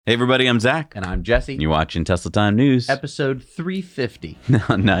Hey everybody, I'm Zach. And I'm Jesse. You're watching Tesla Time News. Episode 350.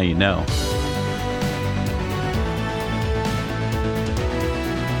 Now you know.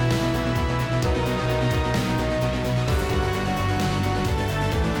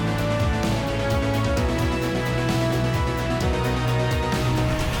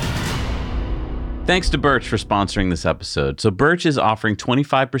 Thanks to Birch for sponsoring this episode. So Birch is offering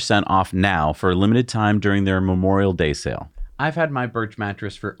 25% off now for a limited time during their Memorial Day sale. I've had my Birch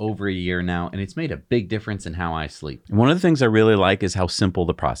mattress for over a year now, and it's made a big difference in how I sleep. And one of the things I really like is how simple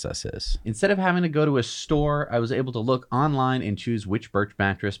the process is. Instead of having to go to a store, I was able to look online and choose which Birch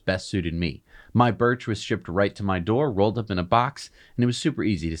mattress best suited me. My Birch was shipped right to my door, rolled up in a box, and it was super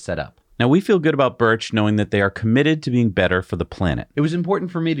easy to set up. Now, we feel good about Birch knowing that they are committed to being better for the planet. It was important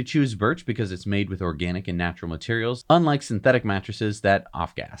for me to choose Birch because it's made with organic and natural materials, unlike synthetic mattresses that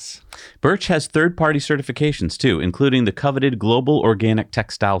off-gas. Birch has third-party certifications too, including the coveted Global Organic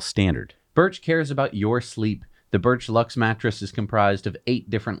Textile Standard. Birch cares about your sleep. The Birch Luxe mattress is comprised of 8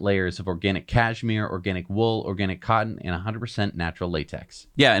 different layers of organic cashmere, organic wool, organic cotton, and 100% natural latex.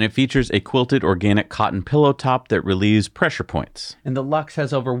 Yeah, and it features a quilted organic cotton pillow top that relieves pressure points. And the Luxe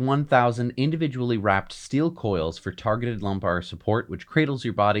has over 1,000 individually wrapped steel coils for targeted lumbar support, which cradles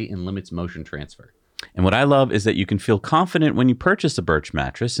your body and limits motion transfer. And what I love is that you can feel confident when you purchase a Birch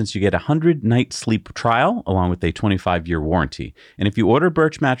mattress since you get a 100-night sleep trial along with a 25-year warranty. And if you order a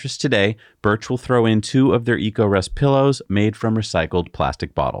Birch mattress today, Birch will throw in 2 of their EcoRest pillows made from recycled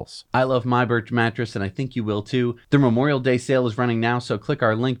plastic bottles. I love my Birch mattress, and I think you will too. The Memorial Day sale is running now, so click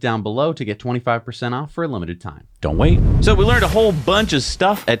our link down below to get 25% off for a limited time. Don't wait. So we learned a whole bunch of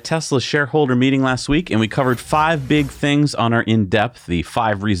stuff at Tesla's shareholder meeting last week, and we covered 5 big things on our in-depth, the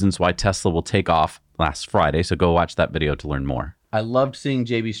 5 reasons why Tesla will take off last Friday. So go watch that video to learn more. I loved seeing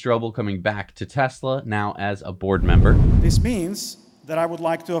JB Strobel coming back to Tesla now as a board member. This means that I would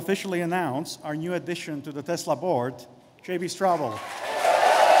like to officially announce our new addition to the Tesla board, JB Strobel.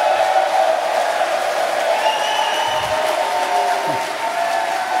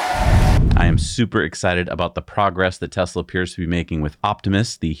 I am super excited about the progress that Tesla appears to be making with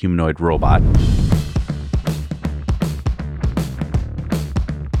Optimus, the humanoid robot.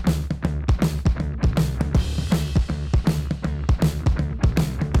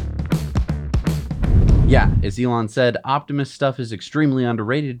 Yeah, as Elon said, Optimus stuff is extremely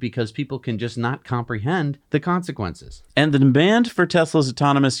underrated because people can just not comprehend the consequences. And the demand for Tesla's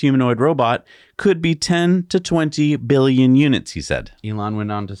autonomous humanoid robot could be 10 to 20 billion units, he said. Elon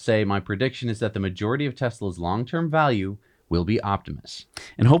went on to say, my prediction is that the majority of Tesla's long-term value will be Optimus.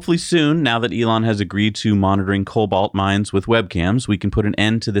 And hopefully soon, now that Elon has agreed to monitoring cobalt mines with webcams, we can put an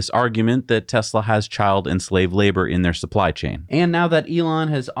end to this argument that Tesla has child and slave labor in their supply chain. And now that Elon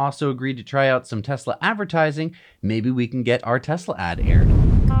has also agreed to try out some Tesla advertising, maybe we can get our Tesla ad aired.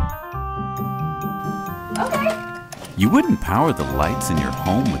 Okay. You wouldn't power the lights in your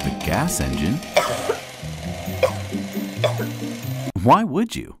home with a gas engine. Why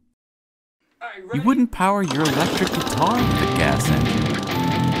would you? You wouldn't power your electric guitar with a gas engine.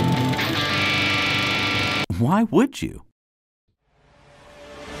 Why would you?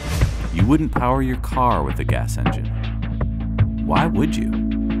 You wouldn't power your car with a gas engine. Why would you?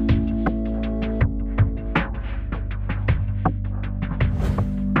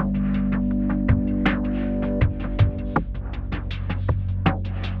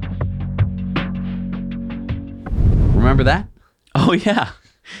 Remember that? Oh, yeah.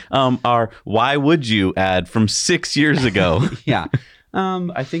 Our Why Would You ad from 6 years ago. Yeah.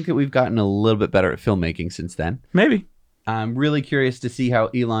 I think that we've gotten a little bit better at filmmaking since then. Maybe. I'm really curious to see how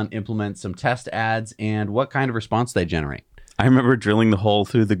Elon implements some test ads and what kind of response they generate. I remember drilling the hole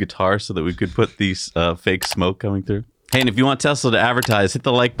through the guitar so that we could put these fake smoke coming through. Hey, and if you want Tesla to advertise, hit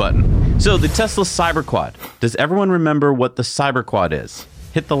the like button. So the Tesla Cyberquad. Does everyone remember what the Cyberquad is?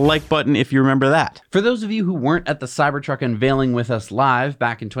 Hit the like button if you remember that. For those of you who weren't at the Cybertruck unveiling with us live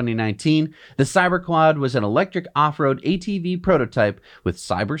back in 2019, the Cyberquad was an electric off-road ATV prototype with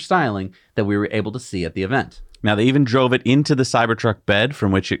cyber styling that we were able to see at the event. Now, they even drove it into the Cybertruck bed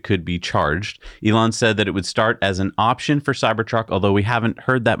from which it could be charged. Elon said that it would start as an option for Cybertruck, although we haven't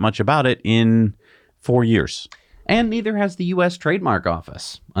heard that much about it in 4 years. And neither has the U.S. Trademark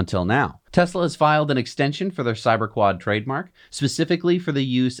Office, until now. Tesla has filed an extension for their Cyberquad trademark, specifically for the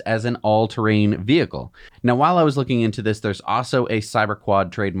use as an all-terrain vehicle. Now, while I was looking into this, there's also a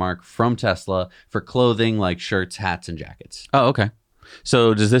Cyberquad trademark from Tesla for clothing like shirts, hats, and jackets. Oh, okay.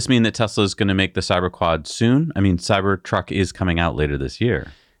 So does this mean that Tesla is going to make the Cyberquad soon? I mean, Cybertruck is coming out later this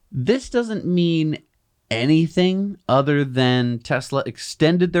year. This doesn't mean anything other than Tesla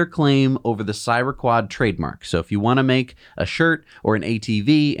extended their claim over the Cyberquad trademark. So if you want to make a shirt or an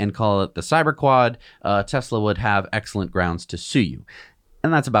ATV and call it the Cyberquad, Tesla would have excellent grounds to sue you.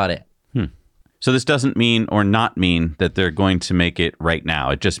 And that's about it. So this doesn't mean or not mean that they're going to make it right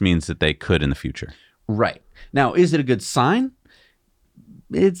now. It just means that they could in the future. Right. Now, is it a good sign?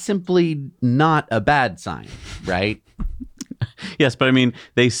 It's simply not a bad sign, right? Yes, but I mean,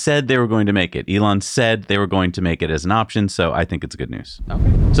 they said they were going to make it. Elon said they were going to make it as an option, so I think it's good news.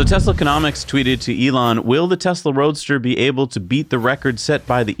 Okay. So Tesla Economics tweeted to Elon, will the Tesla Roadster be able to beat the record set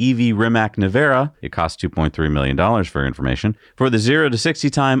by the EV Rimac Nevera? It cost $2.3 million for information, for the 0 to 60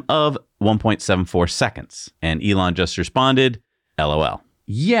 time of 1.74 seconds. And Elon just responded, LOL.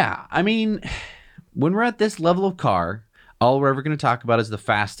 Yeah, I mean, when we're at this level of car, all we're ever going to talk about is the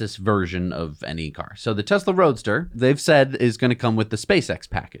fastest version of any car. So the Tesla Roadster, they've said, is going to come with the SpaceX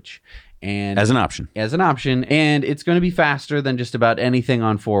package. And As an option. And it's going to be faster than just about anything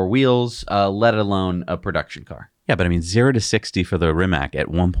on four wheels, let alone a production car. Yeah, but I mean, 0 to 60 for the Rimac at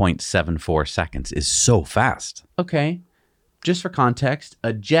 1.74 seconds is so fast. Okay. Just for context,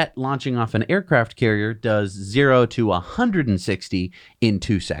 a jet launching off an aircraft carrier does 0 to 160 in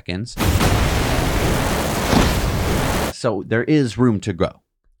 2 seconds. So there is room to grow.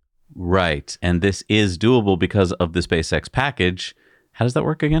 Right. And this is doable because of the SpaceX package. How does that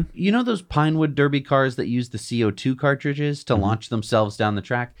work again? You know those Pinewood Derby cars that use the CO2 cartridges to launch themselves down the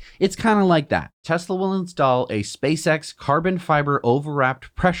track? It's kind of like that. Tesla will install a SpaceX carbon fiber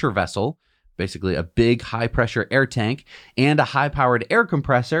overwrapped pressure vessel, basically a big high pressure air tank, and a high powered air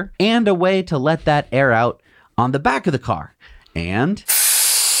compressor, and a way to let that air out on the back of the car. And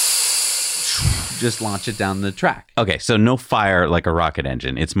just launch it down the track. Okay, so no fire like a rocket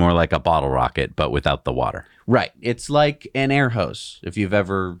engine. It's more like a bottle rocket, but without the water. Right. It's like an air hose. If you've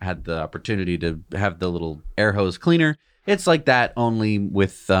ever had the opportunity to have the little air hose cleaner, it's like that, only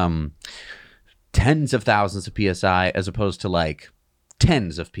with tens of thousands of PSI as opposed to like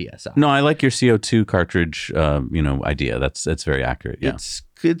tens of PSI. No, I like your CO2 cartridge, idea. That's very accurate. Yeah.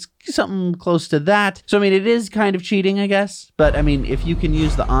 It's something close to that. So, I mean, it is kind of cheating, I guess. But, I mean, if you can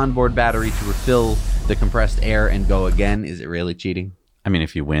use the onboard battery to refill the compressed air and go again, is it really cheating? I mean,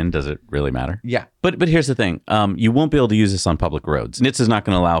 if you win, does it really matter? Yeah. But here's the thing. You won't be able to use this on public roads. NHTSA is not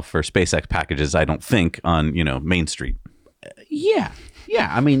going to allow for SpaceX packages, I don't think, on, Main Street. Yeah.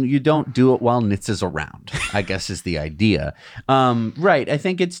 I mean, you don't do it while NHTSA's around, I guess is the idea. Right. I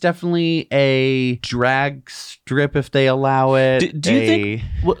think it's definitely a drag strip if they allow it. Do you think...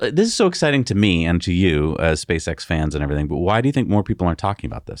 Well, this is so exciting to me and to you as SpaceX fans and everything, but why do you think more people aren't talking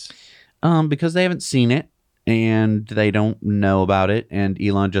about this? Because they haven't seen it and they don't know about it. And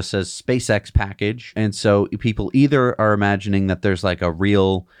Elon just says SpaceX package. And so people either are imagining that there's like a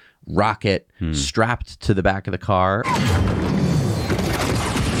real rocket strapped to the back of the car,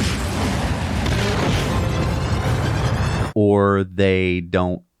 or they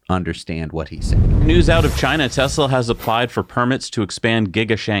don't understand what he's saying. News out of China, Tesla has applied for permits to expand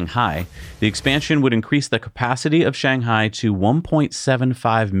Giga Shanghai. The expansion would increase the capacity of Shanghai to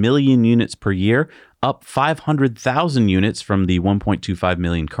 1.75 million units per year, up 500,000 units from the 1.25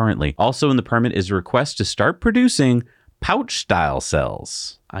 million currently. Also in the permit is a request to start producing pouch-style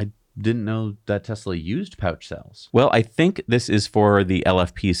cells. I didn't know that Tesla used pouch cells. Well, I think this is for the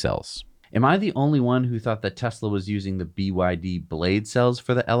LFP cells. Am I the only one who thought that Tesla was using the BYD blade cells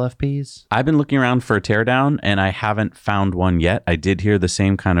for the LFPs? I've been looking around for a teardown, and I haven't found one yet. I did hear the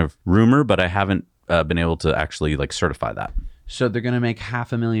same kind of rumor, but I haven't been able to actually certify that. So they're going to make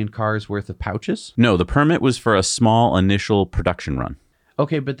 500,000 cars worth of pouches? No, the permit was for a small initial production run.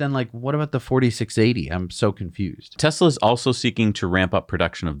 Okay, but then what about the 4680? I'm so confused. Tesla is also seeking to ramp up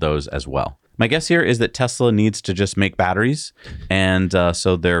production of those as well. My guess here is that Tesla needs to just make batteries, and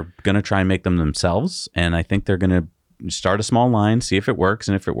so they're going to try and make them themselves. And I think they're going to start a small line, see if it works,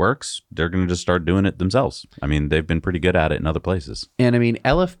 and if it works, they're going to just start doing it themselves. I mean, they've been pretty good at it in other places. And I mean,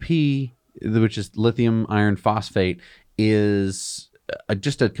 LFP, which is lithium iron phosphate, is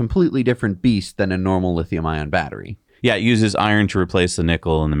just a completely different beast than a normal lithium ion battery. Yeah, it uses iron to replace the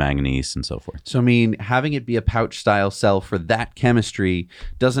nickel and the manganese and so forth. So, I mean, having it be a pouch style cell for that chemistry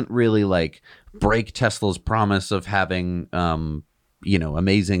doesn't really break Tesla's promise of having,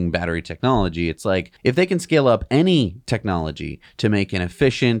 amazing battery technology. It's like, if they can scale up any technology to make an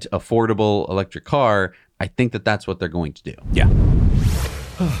efficient, affordable electric car, I think that that's what they're going to do. Yeah.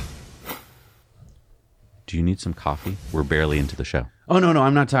 Do you need some coffee? We're barely into the show. Oh, no,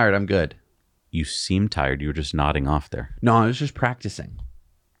 I'm not tired. I'm good. You seem tired. You were just nodding off there. No, I was just practicing.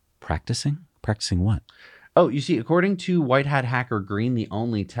 Practicing? Practicing what? Oh, you see, according to White Hat Hacker Green, the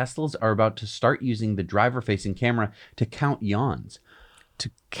only Teslas are about to start using the driver-facing camera to count yawns.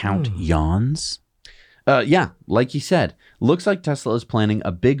 To count yawns? Yeah, like you said, looks like Tesla is planning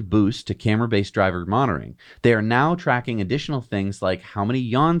a big boost to camera-based driver monitoring. They are now tracking additional things like how many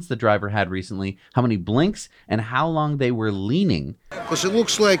yawns the driver had recently, how many blinks, and how long they were leaning. Because it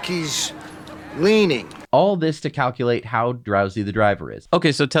looks like he's leaning. All this to calculate how drowsy the driver is.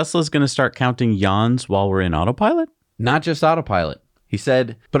 Okay, so Tesla's going to start counting yawns while we're in autopilot? Not just autopilot. He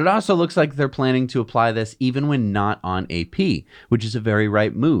said, but it also looks like they're planning to apply this even when not on AP, which is a very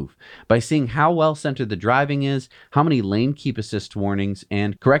right move. By seeing how well centered the driving is, how many lane keep assist warnings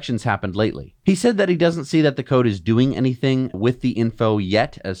and corrections happened lately. He said that he doesn't see that the code is doing anything with the info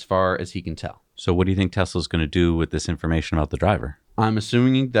yet as far as he can tell. So what do you think Tesla's going to do with this information about the driver? I'm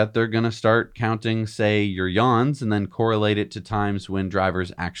assuming that they're going to start counting, say, your yawns and then correlate it to times when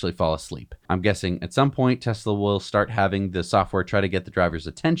drivers actually fall asleep. I'm guessing at some point Tesla will start having the software try to get the driver's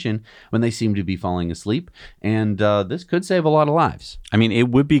attention when they seem to be falling asleep, and this could save a lot of lives. I mean, it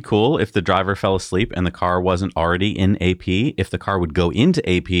would be cool if the driver fell asleep and the car wasn't already in AP, if the car would go into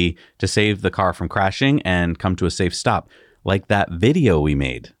AP to save the car from crashing and come to a safe stop, like that video we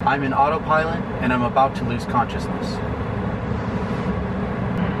made. I'm in autopilot and I'm about to lose consciousness.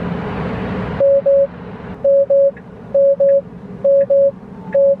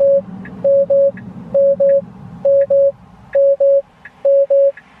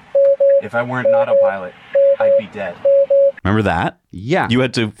 If I weren't in autopilot, I'd be dead. Remember that? Yeah. You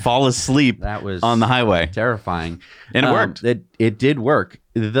had to fall asleep That was on the highway. terrifying. And it worked. It did work.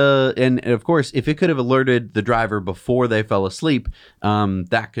 And of course, if it could have alerted the driver before they fell asleep,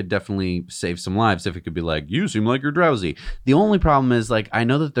 that could definitely save some lives. If it could be like, you seem like you're drowsy. The only problem is, like, I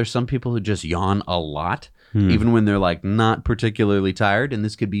know that there's some people who just yawn a lot, even when they're like not particularly tired, and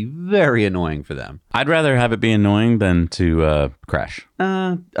this could be very annoying for them. I'd rather have it be annoying than to crash.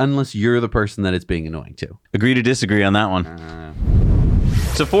 Unless you're the person that it's being annoying to. Agree to disagree on that one.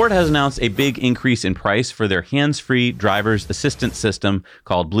 So Ford has announced a big increase in price for their hands-free driver's assistance system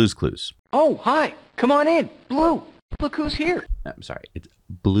called Blue's Clues. Oh, hi. Come on in. Blue. Look who's here. I'm sorry. It's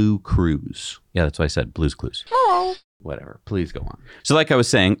Blue Cruise. Yeah, that's why I said Blue's Clues. Hello. Whatever. Please go on. So like I was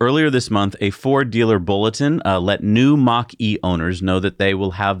saying, earlier this month, a Ford dealer bulletin let new Mach-E owners know that they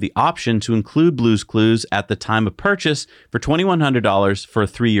will have the option to include Blue's Clues at the time of purchase for $2,100 for a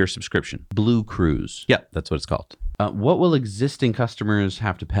 3-year subscription. Blue Cruise. Yeah, that's what it's called. What will existing customers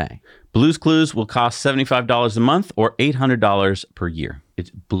have to pay? Blue's Clues will cost $75 a month or $800 per year. It's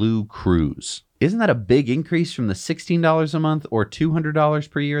Blue Cruise. Isn't that a big increase from the $16 a month or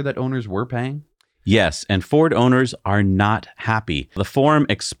 $200 per year that owners were paying? Yes, and Ford owners are not happy. The forum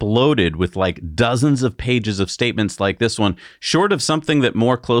exploded with like dozens of pages of statements like this one. Short of something that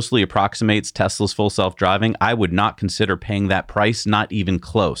more closely approximates Tesla's full self-driving, I would not consider paying that price, not even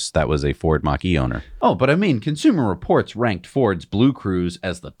close. That was a Ford Mach-E owner. Oh, but I mean, Consumer Reports ranked Ford's Blue Cruise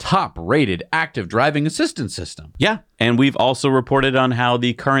as the top-rated active driving assistance system. Yeah, and we've also reported on how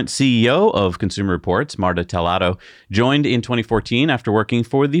the current CEO of Consumer Reports, Marta Tellado, joined in 2014 after working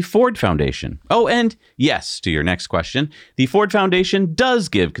for the Ford Foundation. Oh, and yes, to your next question, the Ford Foundation does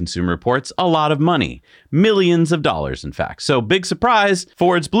give Consumer Reports a lot of money. Millions of dollars, in fact. So big surprise,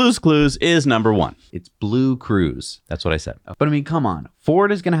 Ford's Blue's Clues is number one. It's Blue Cruise. That's what I said. But I mean, come on.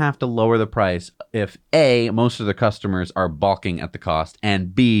 Ford is going to have to lower the price if A, most of their customers are balking at the cost,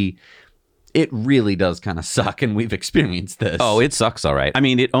 and B, it really does kind of suck, and we've experienced this. Oh, it sucks, all right. I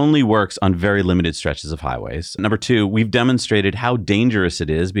mean, it only works on very limited stretches of highways. Number two, we've demonstrated how dangerous it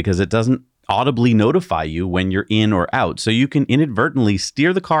is because it doesn't audibly notify you when you're in or out. So you can inadvertently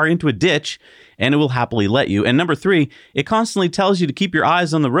steer the car into a ditch and it will happily let you. And number three, it constantly tells you to keep your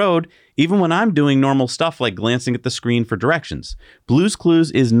eyes on the road, even when I'm doing normal stuff like glancing at the screen for directions. Blue's Clues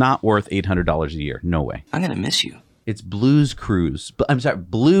is not worth $800 a year. No way. I'm going to miss you. It's Blue's Cruise. I'm sorry,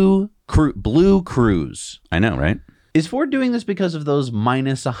 Blue Cruise. I know, right? Is Ford doing this because of those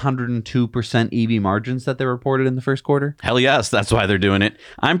minus 102% EV margins that they reported in the first quarter? Hell yes, that's why they're doing it.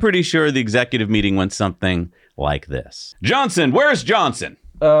 I'm pretty sure the executive meeting went something like this. Johnson, where's Johnson?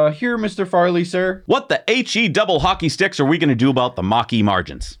 Here, Mr. Farley, sir. What the HE double hockey sticks are we going to do about the Mach-E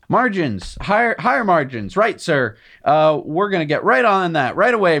margins? Margins, higher margins, right, sir. We're going to get right on that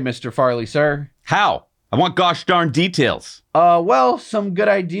right away, Mr. Farley, sir. How? I want gosh darn details. Well, some good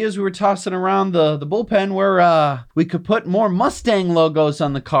ideas we were tossing around the bullpen where we could put more Mustang logos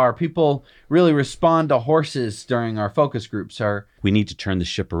on the car. People really respond to horses during our focus group, sir. We need to turn the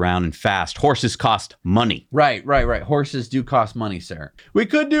ship around and fast. Horses cost money. Right. Horses do cost money, sir. We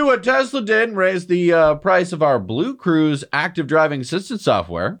could do what Tesla did and raise the price of our Blue Cruise active driving assistance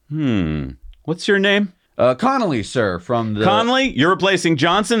software. What's your name? Connolly, sir, from the... Conley, you're replacing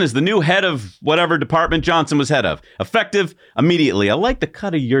Johnson as the new head of whatever department Johnson was head of. Effective immediately. I like the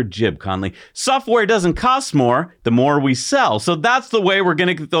cut of your jib, Conley. Software doesn't cost more, the more we sell. So that's the way we're going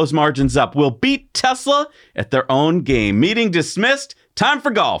to get those margins up. We'll beat Tesla at their own game. Meeting dismissed. Time for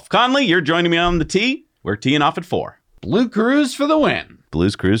golf. Conley, you're joining me on the tee. We're teeing off at 4. Blue Cruise for the win.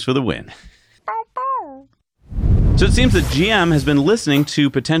 Blues Cruise for the win. So it seems that GM has been listening to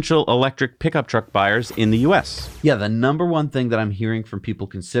potential electric pickup truck buyers in the U.S. Yeah, the number one thing that I'm hearing from people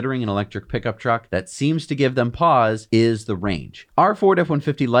considering an electric pickup truck that seems to give them pause is the range. Our Ford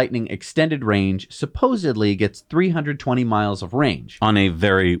F-150 Lightning extended range supposedly gets 320 miles of range. On a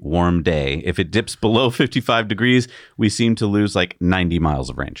very warm day, if it dips below 55 degrees, we seem to lose like 90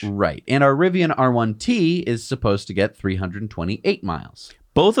 miles of range. Right, and our Rivian R1T is supposed to get 328 miles.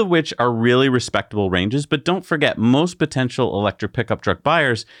 Both of which are really respectable ranges, but don't forget, most potential electric pickup truck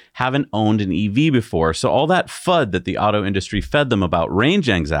buyers haven't owned an EV before, so all that FUD that the auto industry fed them about range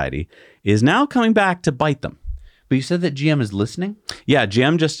anxiety is now coming back to bite them. But you said that GM is listening? Yeah,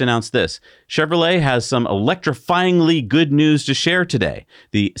 GM just announced this. Chevrolet has some electrifyingly good news to share today.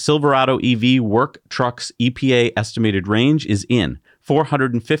 The Silverado EV Work Truck's EPA estimated range is in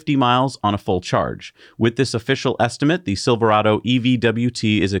 450 miles on a full charge. With this official estimate, the Silverado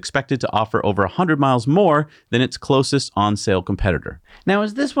EVWT is expected to offer over 100 miles more than its closest on-sale competitor. Now,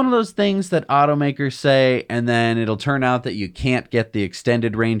 is this one of those things that automakers say, and then it'll turn out that you can't get the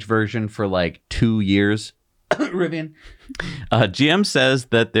extended range version for like 2 years? Rivian? GM says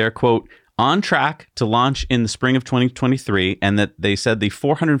that they're, quote, on track to launch in the spring of 2023, and that they said the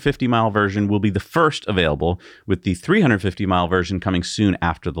 450-mile version will be the first available, with the 350-mile version coming soon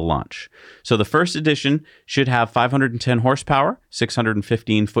after the launch. So the first edition should have 510 horsepower,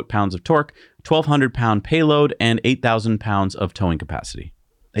 615 foot-pounds of torque, 1,200-pound payload, and 8,000 pounds of towing capacity.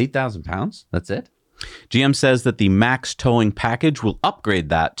 8,000 pounds? That's it? GM says that the max towing package will upgrade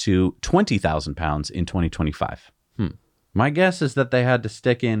that to 20,000 pounds in 2025. My guess is that they had to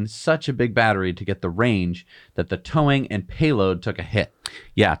stick in such a big battery to get the range that the towing and payload took a hit.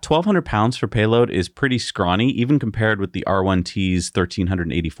 Yeah, 1,200 pounds for payload is pretty scrawny, even compared with the R1T's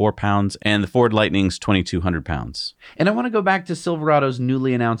 1,384 pounds and the Ford Lightning's 2,200 pounds. And I want to go back to Silverado's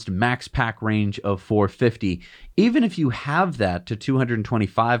newly announced max pack range of 450. Even if you have that to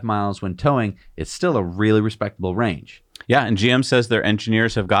 225 miles when towing, it's still a really respectable range. Yeah, and GM says their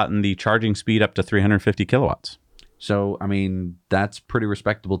engineers have gotten the charging speed up to 350 kilowatts. So, I mean, that's pretty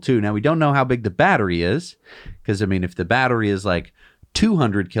respectable too. Now, we don't know how big the battery is, because, I mean, if the battery is like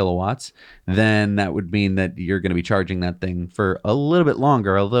 200 kilowatts, then that would mean that you're going to be charging that thing for a little bit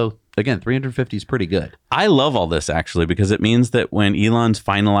longer, although, again, 350 is pretty good. I love all this, actually, because it means that when Elon's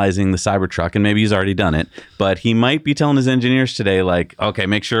finalizing the Cybertruck, and maybe he's already done it, but he might be telling his engineers today, like, okay,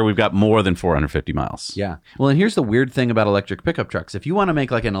 make sure we've got more than 450 miles. Yeah. Well, and here's the weird thing about electric pickup trucks. If you want to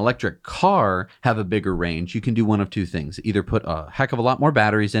make like an electric car have a bigger range, you can do one of two things. Either put a heck of a lot more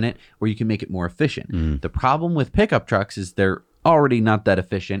batteries in it, or you can make it more efficient. The problem with pickup trucks is they're already not that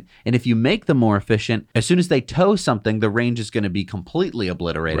efficient, and if you make them more efficient, as soon as they tow something, the range is going to be completely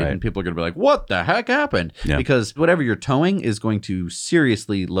obliterated, and people are going to be like, what the heck happened? Yeah. Because whatever you're towing is going to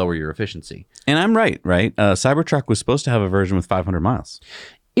seriously lower your efficiency. And I'm right? Cybertruck was supposed to have a version with 500 miles.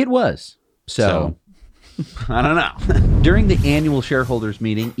 It was. So I don't know. During the annual shareholders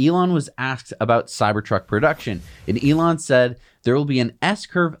meeting, Elon was asked about Cybertruck production, and Elon said there will be an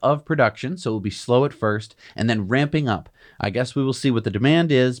S-curve of production, so it will be slow at first and then ramping up. I guess we will see what the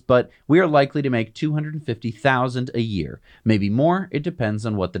demand is, but we are likely to make 250,000 a year. Maybe more, it depends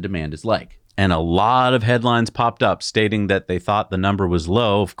on what the demand is like. And a lot of headlines popped up stating that they thought the number was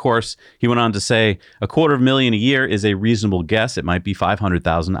low. Of course, he went on to say 250,000 a year is a reasonable guess. It might be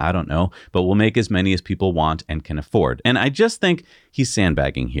 500,000, I don't know, but we'll make as many as people want and can afford. And I just think he's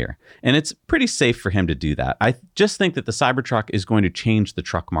sandbagging here. And it's pretty safe for him to do that. I just think that the Cybertruck is going to change the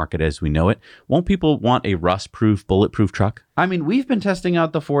truck market as we know it. Won't people want a rust-proof, bulletproof truck? I mean, we've been testing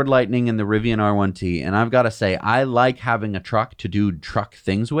out the Ford Lightning and the Rivian R1T, and I've got to say, I like having a truck to do truck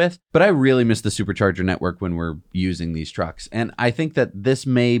things with, but I really miss the supercharger network when we're using these trucks. And I think that this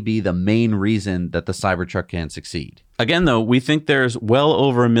may be the main reason that the Cybertruck can succeed. Again, though, we think there's well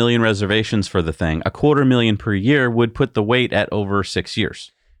over 1 million reservations for the thing. 250,000 per year would put the wait at over 6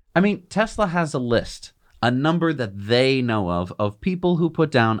 years. I mean, Tesla has a list, a number that they know of people who put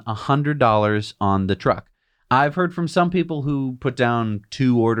down $100 on the truck. I've heard from some people who put down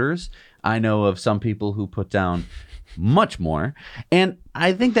 2 orders. I know of some people who put down much more. And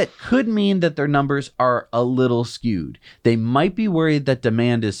I think that could mean that their numbers are a little skewed. They might be worried that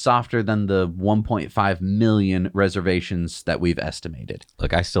demand is softer than the 1.5 million reservations that we've estimated.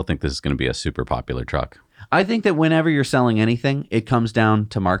 Look, I still think this is going to be a super popular truck. I think that whenever you're selling anything, it comes down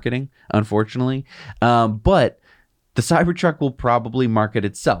to marketing, unfortunately. But the Cybertruck will probably market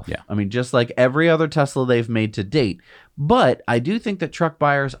itself. Yeah. I mean, just like every other Tesla they've made to date. But I do think that truck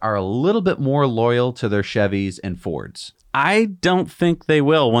buyers are a little bit more loyal to their Chevys and Fords. I don't think they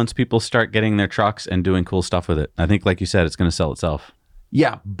will once people start getting their trucks and doing cool stuff with it. I think, like you said, it's going to sell itself.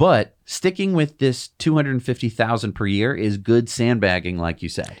 Yeah, but sticking with this 250,000 per year is good sandbagging, like you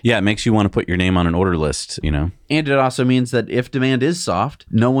said. Yeah, it makes you want to put your name on an order list, you know? And it also means that if demand is soft,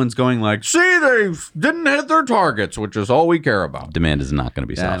 no one's going like, see, they didn't hit their targets, which is all we care about. Demand is not going to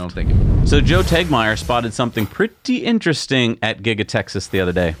be soft. I don't think it. So Joe Tegmeyer spotted something pretty interesting at Giga Texas the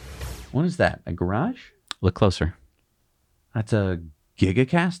other day. What is that? A garage? Look closer. That's a Giga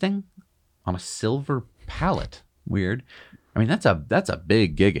casting on a silver pallet. Weird. I mean, that's a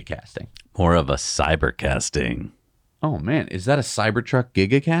big Giga casting. More of a cyber casting. Oh man, is that a Cybertruck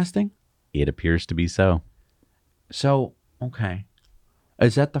Giga casting? It appears to be so. So, okay.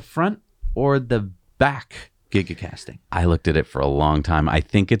 Is that the front or the back Giga casting? I looked at it for a long time. I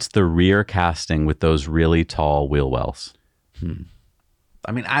think it's the rear casting with those really tall wheel wells.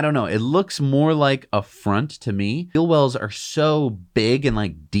 I mean, I don't know. It looks more like a front to me. Wheel wells are so big and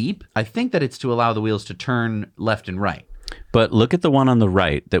like deep. I think that it's to allow the wheels to turn left and right. But look at the one on the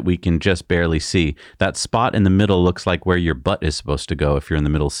right that we can just barely see. That spot in the middle looks like where your butt is supposed to go if you're in the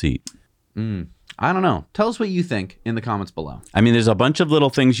middle seat. I don't know. Tell us what you think in the comments below. I mean, there's a bunch of little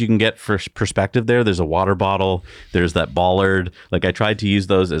things you can get for perspective there. There's a water bottle. There's that bollard. Like, I tried to use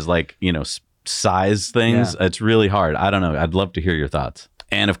those as, like, you know, size things. Yeah. It's really hard. I don't know. I'd love to hear your thoughts.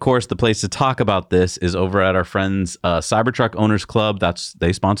 And of course, the place to talk about this is over at our friends Cybertruck Owners Club.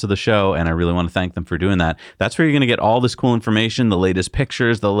 They sponsor the show, and I really want to thank them for doing that. That's where you're going to get all this cool information, the latest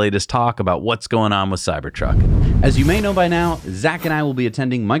pictures, the latest talk about what's going on with Cybertruck. As you may know by now, Zach and I will be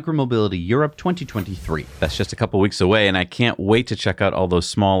attending Micromobility Europe 2023. That's just a couple weeks away, and I can't wait to check out all those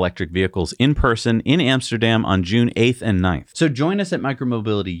small electric vehicles in person in Amsterdam on June 8th and 9th. So join us at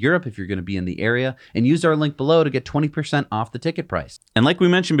Micromobility Europe if you're going to be in the area, and use our link below to get 20% off the ticket price. And like we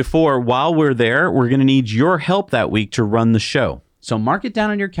mentioned before, while we're there, we're going to need your help that week to run the show. So mark it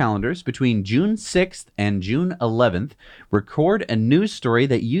down on your calendars. Between June 6th and June 11th, record a news story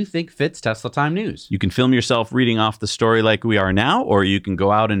that you think fits Tesla Time News. You can film yourself reading off the story like we are now, or you can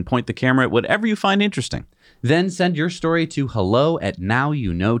go out and point the camera at whatever you find interesting. Then send your story to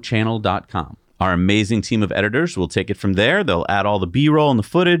hello@nowyouknowchannel.com. Our amazing team of editors will take it from there. They'll add all the B-roll and the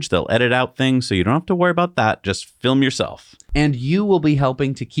footage. They'll edit out things, so you don't have to worry about that. Just film yourself. And you will be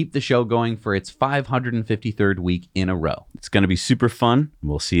helping to keep the show going for its 553rd week in a row. It's going to be super fun.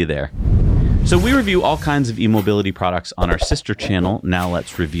 We'll see you there. So we review all kinds of e-mobility products on our sister channel, Now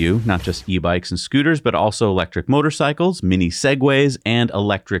Let's Review, not just e-bikes and scooters, but also electric motorcycles, mini Segways, and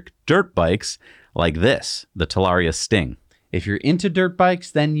electric dirt bikes like this, the Talaria Sting. If you're into dirt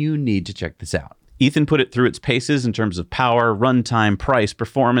bikes, then you need to check this out. Ethan put it through its paces in terms of power, runtime, price,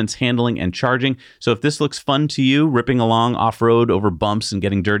 performance, handling, and charging. So if this looks fun to you, ripping along off-road over bumps and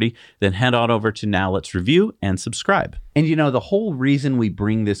getting dirty, then head on over to Now Let's Review and subscribe. And you know, the whole reason we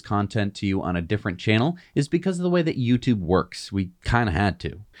bring this content to you on a different channel is because of the way that YouTube works. We kind of had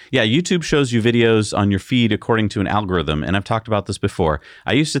to. Yeah, YouTube shows you videos on your feed according to an algorithm, and I've talked about this before.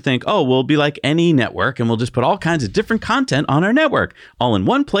 I used to think, oh, we'll be like any network, and we'll just put all kinds of different content on our network, all in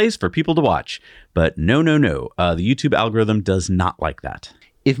one place for people to watch. But no. The YouTube algorithm does not like that.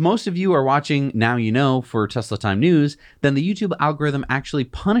 If most of you are watching Now You Know for Tesla Time News, then the YouTube algorithm actually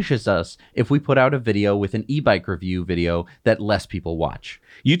punishes us if we put out a video with an e-bike review video that less people watch.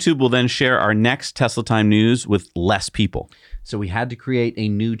 YouTube will then share our next Tesla Time News with less people. So we had to create a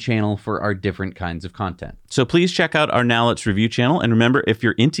new channel for our different kinds of content. So please check out our Now Let's Review channel. And remember, if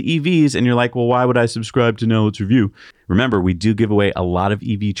you're into EVs and you're like, well, why would I subscribe to Now Let's Review? Remember, we do give away a lot of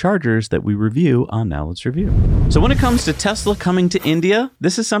EV chargers that we review on Now Let's Review. So when it comes to Tesla coming to India,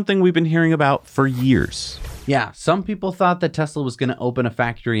 this is something we've been hearing about for years. Yeah, some people thought that Tesla was going to open a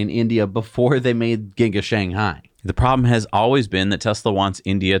factory in India before they made Giga Shanghai. The problem has always been that Tesla wants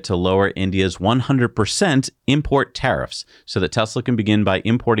India to lower India's 100% import tariffs so that Tesla can begin by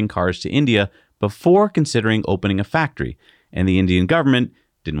importing cars to India before considering opening a factory. And the Indian government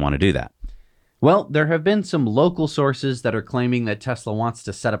didn't want to do that. Well, there have been some local sources that are claiming that Tesla wants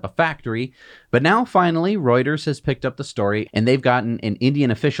to set up a factory, but now finally Reuters has picked up the story and they've gotten an Indian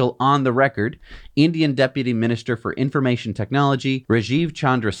official on the record. Indian Deputy Minister for Information Technology, Rajiv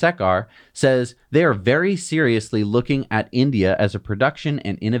Chandrasekhar, says they are very seriously looking at India as a production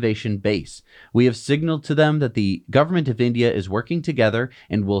and innovation base. We have signaled to them that the government of India is working together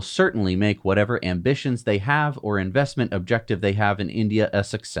and will certainly make whatever ambitions they have or investment objective they have in India a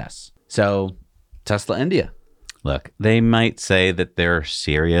success. So, Tesla India. Look, they might say that they're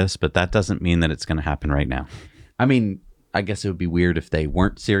serious, but that doesn't mean that it's going to happen right now. I mean, I guess it would be weird if they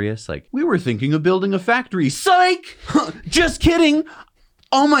weren't serious. Like, we were thinking of building a factory. Psych! Just kidding.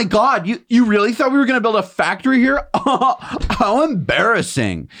 Oh my God, you really thought we were going to build a factory here? How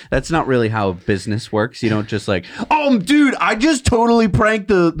embarrassing. That's not really how business works. You don't just like, oh, dude, I just totally pranked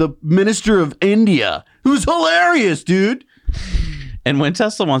the minister of India. It was hilarious, dude. And when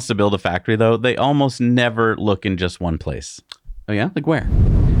Tesla wants to build a factory, though, they almost never look in just one place. Oh, yeah? Like where?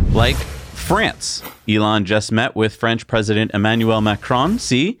 Like France. Elon just met with French President Emmanuel Macron.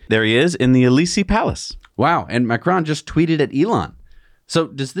 See, there he is in the Élysée Palace. Wow, and Macron just tweeted at Elon. So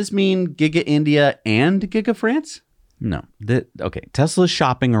does this mean Giga India and Giga France? No. Okay, Tesla's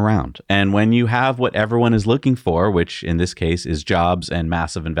shopping around. And when you have what everyone is looking for, which in this case is jobs and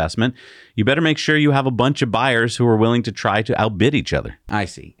massive investment, you better make sure you have a bunch of buyers who are willing to try to outbid each other. I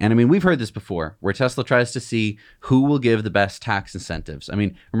see. And I mean, we've heard this before, where Tesla tries to see who will give the best tax incentives. I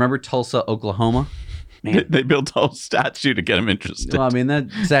mean, remember Tulsa, Oklahoma? Man. They built a whole statue to get them interested. Well, I mean, that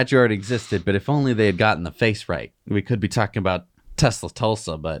statue already existed, but if only they had gotten the face right. We could be talking about Tesla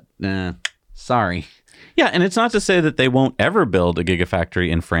Tulsa, but sorry. Yeah, and it's not to say that they won't ever build a gigafactory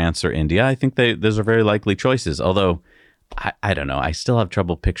in France or India. I think those are very likely choices. Although, I don't know. I still have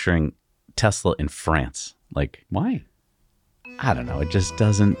trouble picturing Tesla in France. Like, why? I don't know. It just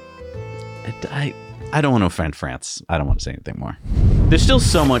doesn't. I don't want to offend France. I don't want to say anything more. There's still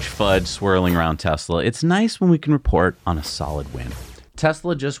so much FUD swirling around Tesla. It's nice when we can report on a solid win.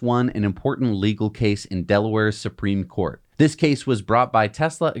 Tesla just won an important legal case in Delaware's Supreme Court. This case was brought by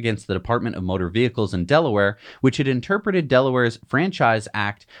Tesla against the Department of Motor Vehicles in Delaware, which had interpreted Delaware's Franchise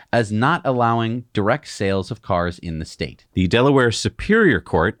Act as not allowing direct sales of cars in the state. The Delaware Superior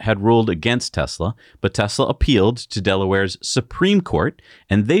Court had ruled against Tesla, but Tesla appealed to Delaware's Supreme Court,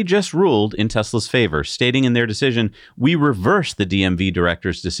 and they just ruled in Tesla's favor, stating in their decision, "We reverse the DMV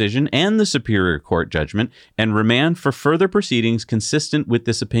director's decision and the Superior Court judgment and remand for further proceedings consistent with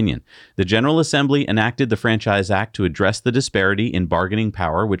this opinion. The General Assembly enacted the Franchise Act to address the disparity in bargaining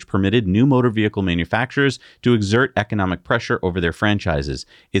power which permitted new motor vehicle manufacturers to exert economic pressure over their franchises.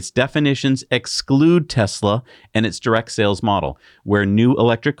 Its definitions exclude Tesla and its direct sales model, where new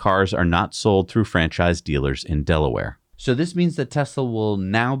electric cars are not sold through franchise dealers in Delaware." So this means that Tesla will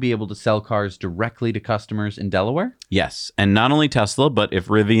now be able to sell cars directly to customers in Delaware? Yes, and not only Tesla, but if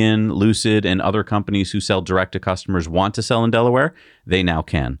Rivian, Lucid, and other companies who sell direct to customers want to sell in Delaware, they now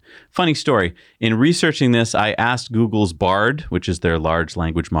can. Funny story, in researching this, I asked Google's Bard, which is their large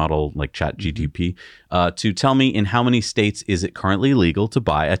language model like ChatGPT, to tell me in how many states is it currently legal to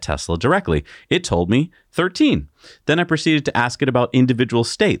buy a Tesla directly. It told me 13. Then I proceeded to ask it about individual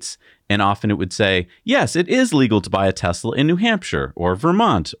states, and often it would say, yes, it is legal to buy a Tesla in New Hampshire or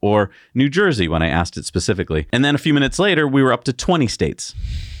Vermont or New Jersey when I asked it specifically. And then a few minutes later, we were up to 20 states.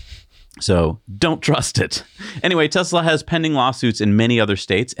 So don't trust it. Anyway, Tesla has pending lawsuits in many other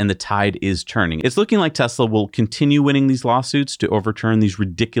states, and the tide is turning. It's looking like Tesla will continue winning these lawsuits to overturn these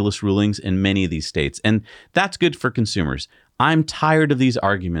ridiculous rulings in many of these states. And that's good for consumers. I'm tired of these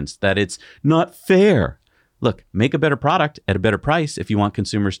arguments that it's not fair. Look, make a better product at a better price if you want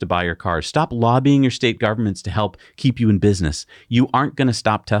consumers to buy your cars. Stop lobbying your state governments to help keep you in business. You aren't going to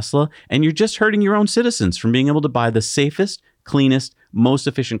stop Tesla, and you're just hurting your own citizens from being able to buy the safest, cleanest, most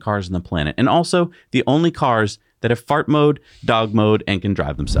efficient cars on the planet. And also the only cars that have fart mode, dog mode, and can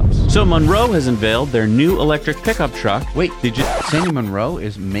drive themselves. So Monroe has unveiled their new electric pickup truck. Wait, Sandy Monroe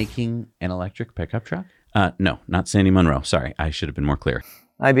is making an electric pickup truck? No, not Sandy Monroe. Sorry, I should have been more clear.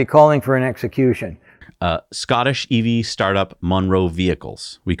 I'd be calling for an execution. Scottish EV startup Monroe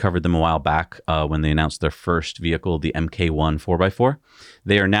Vehicles. We covered them a while back when they announced their first vehicle, the MK1 4x4.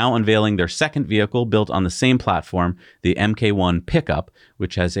 They are now unveiling their second vehicle built on the same platform, the MK1 Pickup,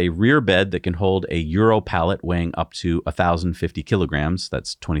 which has a rear bed that can hold a Euro pallet weighing up to 1,050 kilograms.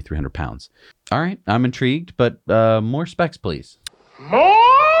 That's 2,300 pounds. All right, I'm intrigued, but more specs, please.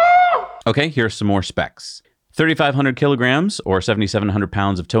 Okay, here's some more specs. 3,500 kilograms or 7,700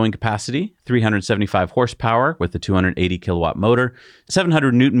 pounds of towing capacity, 375 horsepower with a 280 kilowatt motor,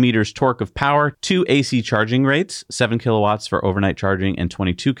 700 newton meters torque of power, 2 AC charging rates, 7 kilowatts for overnight charging and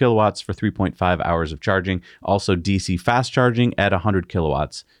 22 kilowatts for 3.5 hours of charging. Also DC fast charging at 100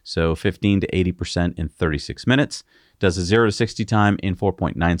 kilowatts, so 15 to 80% in 36 minutes. Does a 0 to 60 time in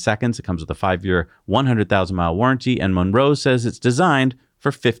 4.9 seconds. It comes with a 5-year, 100,000-mile warranty, and Monroe says it's designed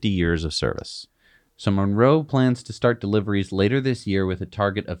for 50 years of service. So Monroe plans to start deliveries later this year with a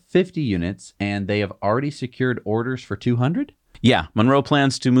target of 50 units, and they have already secured orders for 200? Yeah, Monroe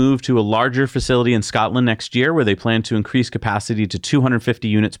plans to move to a larger facility in Scotland next year where they plan to increase capacity to 250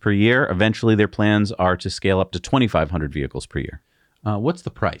 units per year. Eventually, their plans are to scale up to 2,500 vehicles per year. What's the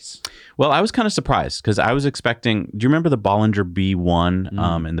price? Well, I was kind of surprised because I was expecting, do you remember the Bollinger B1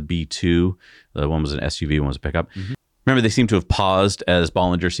 and the B2? The one was an SUV, one was a pickup. Mm-hmm. Remember, they seem to have paused as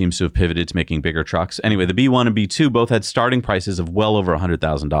Bollinger seems to have pivoted to making bigger trucks. Anyway, the B1 and B2 both had starting prices of well over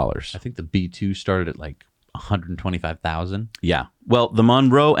 $100,000. I think the B2 started at like $125,000. Yeah. Well, the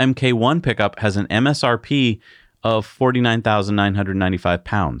Monroe MK1 pickup has an MSRP of 49,995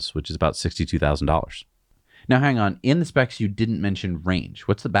 pounds, which is about $62,000. Now, hang on. In the specs, you didn't mention range.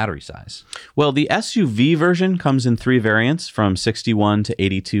 What's the battery size? Well, the SUV version comes in 3 variants from 61 to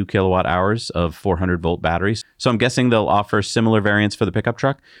 82 kilowatt hours of 400-volt batteries. So I'm guessing they'll offer similar variants for the pickup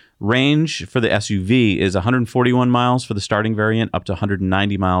truck. Range for the SUV is 141 miles for the starting variant, up to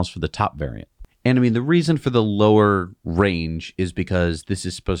 190 miles for the top variant. And I mean, the reason for the lower range is because this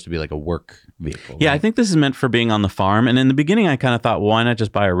is supposed to be like a work vehicle. Yeah, right? I think this is meant for being on the farm. And in the beginning, I kind of thought, well, why not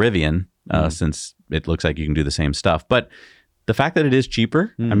just buy a Rivian since it looks like you can do the same stuff. But the fact that it is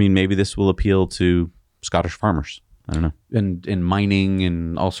cheaper, I mean, maybe this will appeal to Scottish farmers. I don't know. And in mining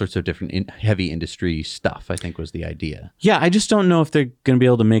and all sorts of different heavy industry stuff, I think was the idea. Yeah, I just don't know if they're going to be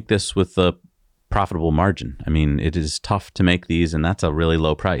able to make this with a profitable margin. I mean, it is tough to make these, and that's a really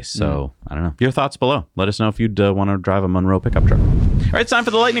low price. So I don't know. Your thoughts below. Let us know if you'd want to drive a Monroe pickup truck. All right, it's time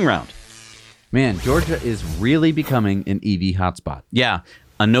for the lightning round. Man, Georgia is really becoming an EV hotspot. Yeah.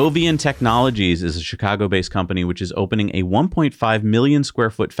 Anovian Technologies is a Chicago-based company which is opening a 1.5 million square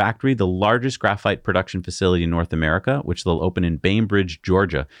foot factory, the largest graphite production facility in North America, which they'll open in Bainbridge,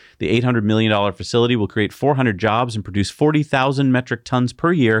 Georgia. The $800 million facility will create 400 jobs and produce 40,000 metric tons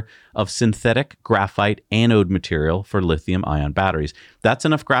per year of synthetic graphite anode material for lithium-ion batteries. That's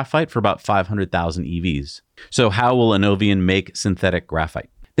enough graphite for about 500,000 EVs. So how will Anovian make synthetic graphite?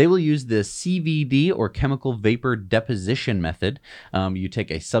 They will use the CVD or chemical vapor deposition method. You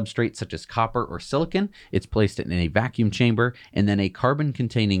take a substrate such as copper or silicon, it's placed in a vacuum chamber, and then a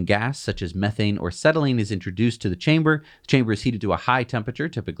carbon-containing gas such as methane or acetylene is introduced to the chamber. The chamber is heated to a high temperature,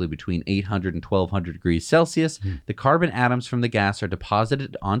 typically between 800 and 1200 degrees Celsius. The carbon atoms from the gas are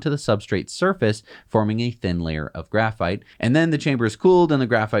deposited onto the substrate's surface, forming a thin layer of graphite. And then the chamber is cooled and the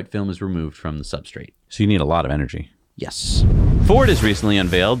graphite film is removed from the substrate. So you need a lot of energy. Yes. Ford has recently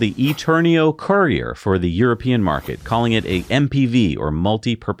unveiled the eTernio Courier for the European market, calling it a MPV or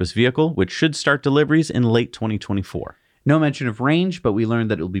multi-purpose vehicle, which should start deliveries in late 2024. No mention of range, but we learned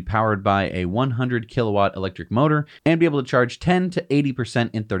that it will be powered by a 100 kilowatt electric motor and be able to charge 10 to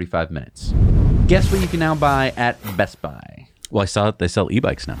 80% in 35 minutes. Guess what you can now buy at Best Buy? Well, I saw it. They sell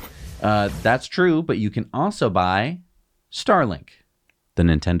e-bikes now. That's true, but you can also buy Starlink. The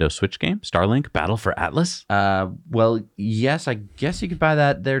Nintendo Switch game, Starlink, Battle for Atlas? Well, yes, I guess you could buy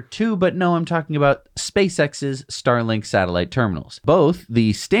that there too, but no, I'm talking about SpaceX's Starlink satellite terminals. Both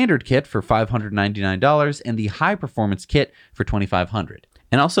the standard kit for $599 and the high performance kit for $2,500.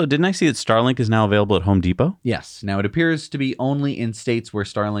 And also, didn't I see that Starlink is now available at Home Depot? Yes. Now, it appears to be only in states where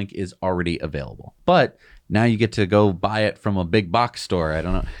Starlink is already available. But now you get to go buy it from a big box store. I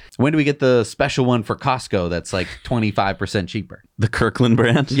don't know. When do we get the special one for Costco that's like 25% cheaper? The Kirkland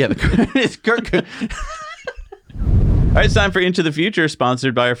brand? Yeah, it's Kirkland. All right, it's time for Into the Future,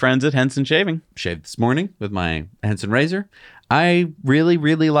 sponsored by our friends at Henson Shaving. Shaved this morning with my Henson razor. I really,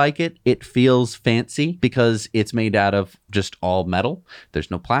 really like it. It feels fancy because it's made out of just all metal.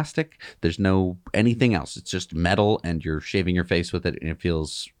 There's no plastic. There's no anything else. It's just metal, and you're shaving your face with it, and it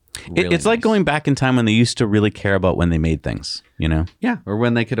feels really It's like nice. going back in time when they used to really care about when they made things, you know? Yeah, or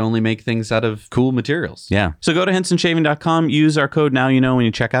when they could only make things out of cool materials. Yeah. So go to hensonshaving.com, use our code NOW when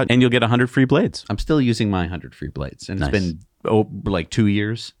you check out, and you'll get 100 free blades. I'm still using my 100 free blades, and Nice. it's been like 2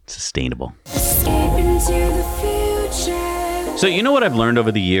 years. Sustainable. Escape into the future. So you know what I've learned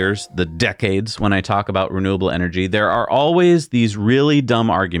over the years, the decades, when I talk about renewable energy? There are always these really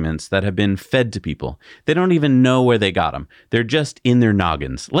dumb arguments that have been fed to people. They don't even know where they got them. They're just in their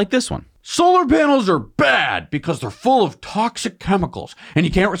noggins, like this one. Solar panels are bad because they're full of toxic chemicals and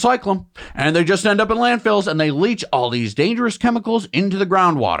you can't recycle them. And they just end up in landfills and they leach all these dangerous chemicals into the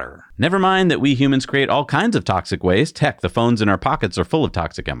groundwater. Never mind that we humans create all kinds of toxic waste. Heck, the phones in our pockets are full of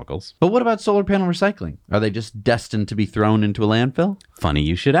toxic chemicals. But what about solar panel recycling? Are they just destined to be thrown into a landfill? Funny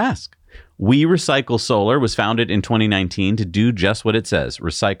you should ask. We Recycle Solar was founded in 2019 to do just what it says,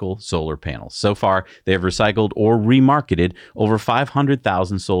 recycle solar panels. So far, they have recycled or remarketed over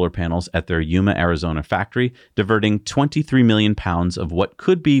 500,000 solar panels at their Yuma, Arizona factory, diverting 23 million pounds of what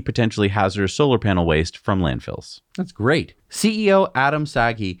could be potentially hazardous solar panel waste from landfills. That's great. CEO Adam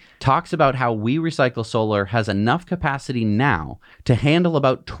Sagi talks about how We Recycle Solar has enough capacity now to handle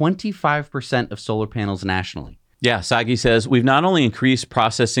about 25% of solar panels nationally. Yeah, Sagi says, we've not only increased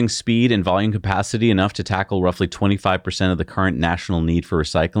processing speed and volume capacity enough to tackle roughly 25% of the current national need for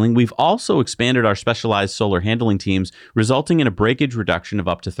recycling, we've also expanded our specialized solar handling teams, resulting in a breakage reduction of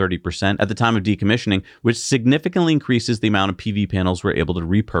up to 30% at the time of decommissioning, which significantly increases the amount of PV panels we're able to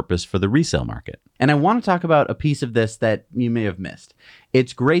repurpose for the resale market. And I want to talk about a piece of this that you may have missed.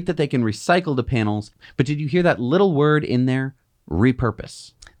 It's great that they can recycle the panels, but did you hear that little word in there?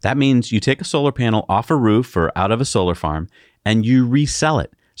 Repurpose. That means you take a solar panel off a roof or out of a solar farm and you resell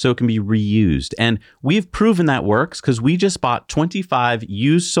it so it can be reused. And we've proven that works because we just bought 25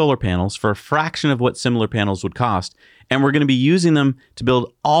 used solar panels for a fraction of what similar panels would cost. And we're going to be using them to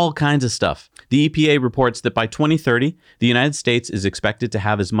build all kinds of stuff. The EPA reports that by 2030, the United States is expected to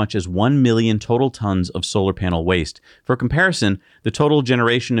have as much as 1 million total tons of solar panel waste. For comparison, the total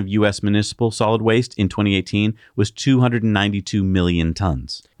generation of U.S. municipal solid waste in 2018 was 292 million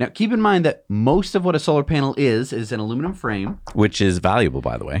tons. Now, keep in mind that most of what a solar panel is an aluminum frame. Which is valuable,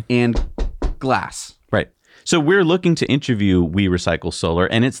 by the way. And glass. Right. So we're looking to interview We Recycle Solar,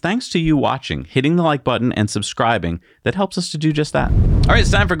 and it's thanks to you watching, hitting the like button, and subscribing that helps us to do just that. All right,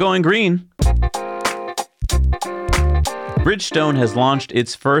 it's time for Going Green. Bridgestone has launched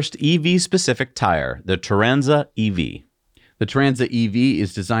its first EV-specific tire, the Turanza EV. The Turanza EV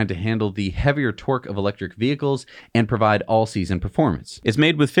is designed to handle the heavier torque of electric vehicles and provide all-season performance. It's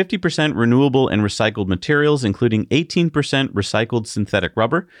made with 50% renewable and recycled materials, including 18% recycled synthetic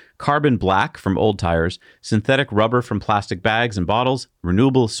rubber, carbon black from old tires, synthetic rubber from plastic bags and bottles,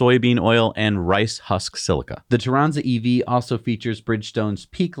 renewable soybean oil, and rice husk silica. The Turanza EV also features Bridgestone's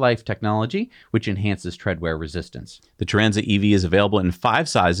Peak Life technology, which enhances treadwear resistance. The Turanza EV is available in 5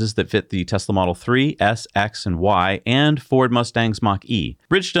 sizes that fit the Tesla Model 3, S, X, and Y, and Ford Mustang's Mach-E.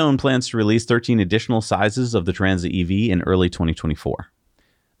 Bridgestone plans to release 13 additional sizes of the Turanza EV in early 2024.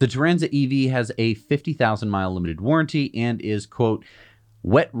 The Turanza EV has a 50,000-mile limited warranty and is, quote,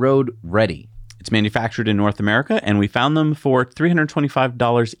 wet road ready. It's manufactured in North America, and we found them for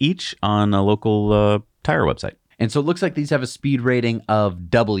 $325 each on a local tire website. And so it looks like these have a speed rating of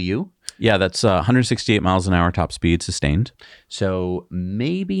W. Yeah, that's 168 miles an hour top speed sustained. So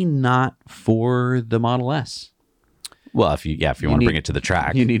maybe not for the Model S. Well, if you want to bring it to the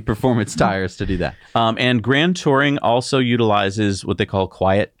track. You need performance tires to do that. And Grand Touring also utilizes what they call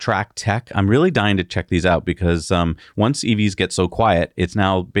quiet track tech. I'm really dying to check these out because once EVs get so quiet, it's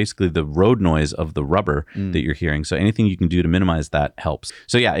now basically the road noise of the rubber that you're hearing. So anything you can do to minimize that helps.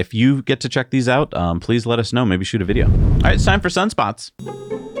 So yeah, if you get to check these out, please let us know. Maybe shoot a video. All right, it's time for Sunspots.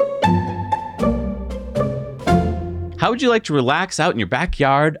 How would you like to relax out in your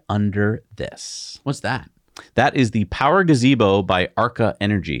backyard under this? What's that? That is the Power Gazebo by Arca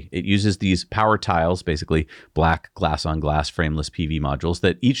Energy. It uses these power tiles, basically black glass-on-glass frameless PV modules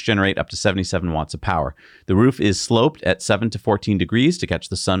that each generate up to 77 watts of power. The roof is sloped at 7 to 14 degrees to catch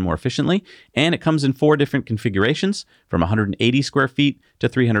the sun more efficiently, and it comes in 4 different configurations, from 180 square feet to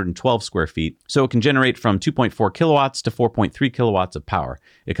 312 square feet, so it can generate from 2.4 kilowatts to 4.3 kilowatts of power.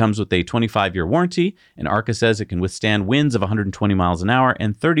 It comes with a 25-year warranty, and Arca says it can withstand winds of 120 miles an hour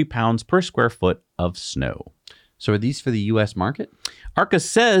and 30 pounds per square foot of snow. So are these for the U.S. market? Arca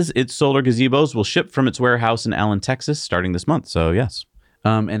says its solar gazebos will ship from its warehouse in Allen, Texas, starting this month. So yes.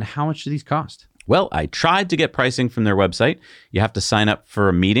 And how much do these cost? Well, I tried to get pricing from their website. You have to sign up for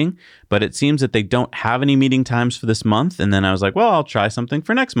a meeting, but it seems that they don't have any meeting times for this month. And then I was like, well, I'll try something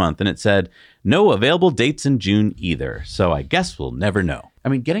for next month. And it said, no available dates in June either. So I guess we'll never know. I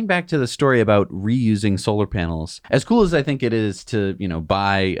mean, getting back to the story about reusing solar panels, as cool as I think it is to,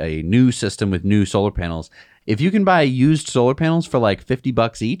 buy a new system with new solar panels, if you can buy used solar panels for like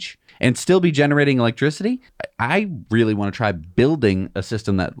 $50 each and still be generating electricity, I really want to try building a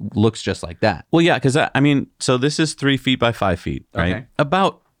system that looks just like that. Well, yeah, because so this is 3 feet by 5 feet, right? Okay.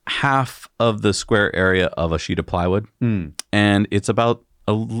 About half of the square area of a sheet of plywood. And it's about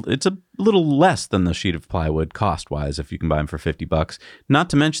it's a little less than the sheet of plywood cost-wise if you can buy them for $50. Not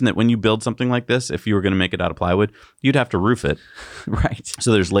to mention that when you build something like this, if you were going to make it out of plywood, you'd have to roof it. Right.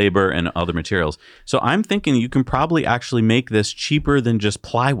 So there's labor and other materials. So I'm thinking you can probably actually make this cheaper than just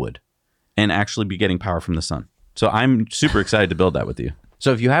plywood and actually be getting power from the sun. So I'm super excited to build that with you.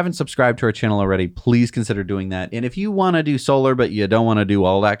 So if you haven't subscribed to our channel already, please consider doing that. And if you want to do solar, but you don't want to do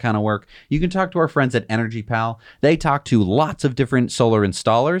all that kind of work, you can talk to our friends at Energy Pal. They talk to lots of different solar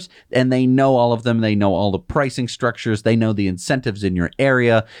installers, and they know all of them. They know all the pricing structures. They know the incentives in your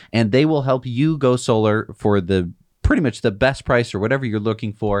area, and they will help you go solar for the pretty much the best price or whatever you're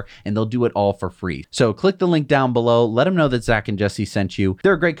looking for, and they'll do it all for free. So click the link down below. Let them know that Zach and Jesse sent you.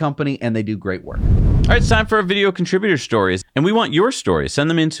 They're a great company, and they do great work. All right, it's time for our video contributor stories. And we want your stories. Send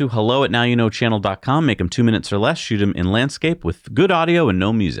them into hello@nowyouknowchannel.com. Make them 2 minutes or less. Shoot them in landscape with good audio and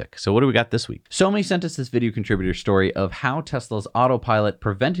no music. So what do we got this week? Somi sent us this video contributor story of how Tesla's autopilot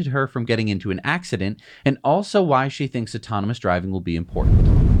prevented her from getting into an accident, and also why she thinks autonomous driving will be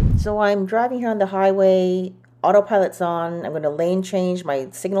important. So I'm driving here on the highway. Autopilot's on. I'm going to lane change. My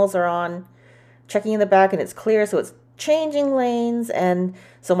signals are on. Checking in the back and it's clear, so it's changing lanes. And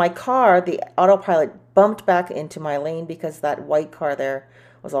so my car, the autopilot, bumped back into my lane because that white car there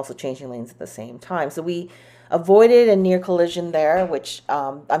was also changing lanes at the same time. So we avoided a near collision there, which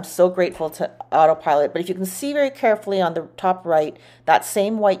I'm so grateful to autopilot. But if you can see very carefully on the top right, that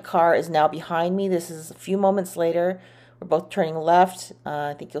same white car is now behind me. This is a few moments later. We're both turning left.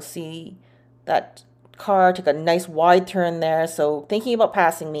 I think you'll see that car took a nice wide turn there, so thinking about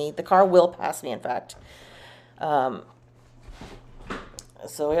passing me. The car will pass me, in fact.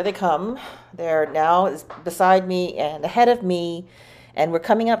 So here they come. They're now beside me and ahead of me, and we're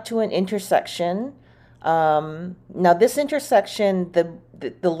coming up to an intersection. Now this intersection,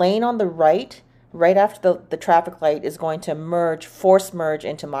 the lane on the right after the traffic light, is going to force merge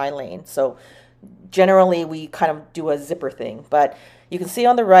into my lane. So generally we kind of do a zipper thing, but you can see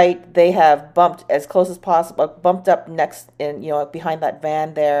on the right, they have bumped as close as possible, bumped up next in, behind that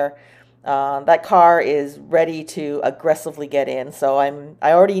van there. That car is ready to aggressively get in. So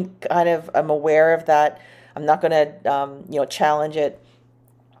I already kind of am aware of that. I'm not going to, challenge it.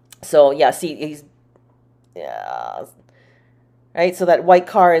 So yeah, see, right. So that white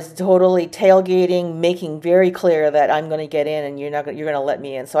car is totally tailgating, making very clear that I'm going to get in and you're going to let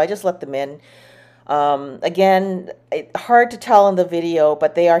me in. So I just let them in. Again, hard to tell in the video,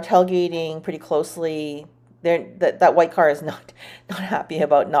 but they are tailgating pretty closely. That white car is not happy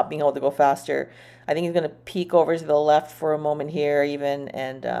about not being able to go faster. I think he's going to peek over to the left for a moment here even.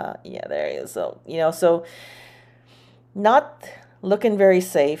 And, yeah, there he is. So, so not looking very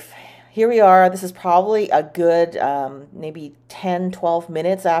safe. Here we are. This is probably a good, maybe 10, 12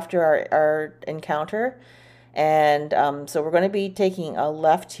 minutes after our encounter. And, so we're going to be taking a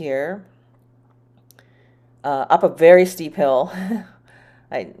left here. Up a very steep hill,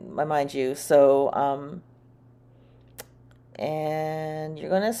 I mind you. So, and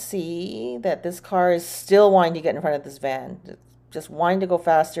you're going to see that this car is still wanting to get in front of this van, just wanting to go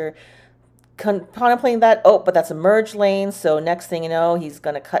faster, contemplating that. Oh, but that's a merge lane. So next thing you know, he's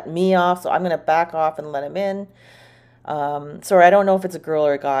going to cut me off. So I'm going to back off and let him in. Sorry, I don't know if it's a girl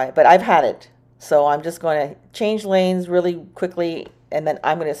or a guy, but I've had it. So I'm just going to change lanes really quickly, and then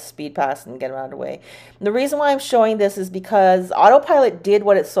I'm going to speed past and get him out of the way. And the reason why I'm showing this is because autopilot did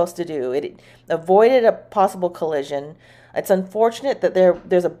what it's supposed to do. It avoided a possible collision. It's unfortunate that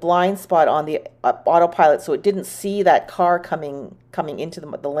there's a blind spot on the autopilot, so it didn't see that car coming into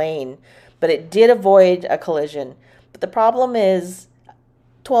the lane, but it did avoid a collision. But the problem is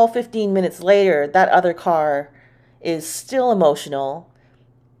 12, 15 minutes later, that other car is still emotional,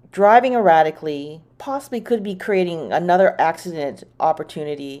 driving erratically, possibly could be creating another accident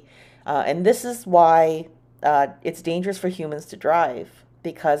opportunity. And this is why it's dangerous for humans to drive,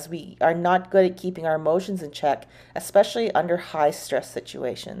 because we are not good at keeping our emotions in check, especially under high stress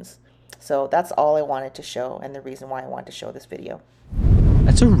situations. So that's all I wanted to show, and the reason why I wanted to show this video.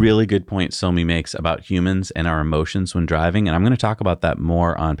 That's a really good point Somi makes about humans and our emotions when driving, and I'm going to talk about that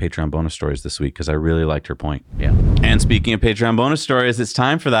more on Patreon bonus stories this week because I really liked her point. Yeah. And speaking of Patreon bonus stories, it's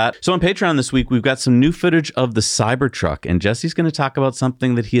time for that. So on Patreon this week, we've got some new footage of the Cybertruck, and Jesse's going to talk about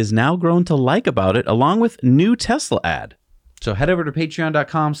something that he has now grown to like about it, along with new Tesla ad. So head over to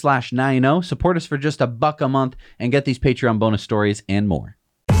patreon.com/9know, support us for just $1 a month, and get these Patreon bonus stories and more.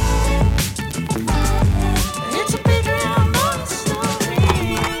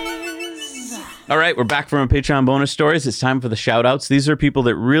 All right, we're back from our Patreon bonus stories. It's time for the shout outs. These are people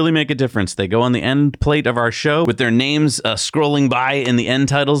that really make a difference. They go on the end plate of our show with their names scrolling by in the end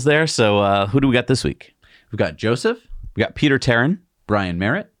titles there. So who do we got this week? We've got Joseph, We got Peter Tarrin, Brian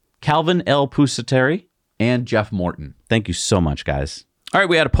Merritt, Calvin L. Pusateri, and Jeff Morton. Thank you so much, guys. All right,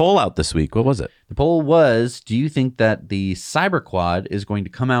 we had a poll out this week. What was it? The poll was, do you think that the Cyberquad is going to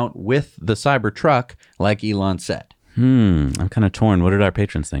come out with the Cybertruck like Elon said? I'm kind of torn. What did our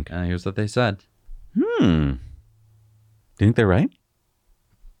patrons think? Here's what they said. Do you think they're right?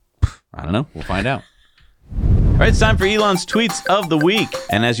 I don't know. We'll find out. All right, it's time for Elon's tweets of the week.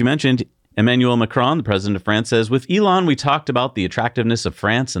 And as you mentioned, Emmanuel Macron, the president of France, says, with Elon, we talked about the attractiveness of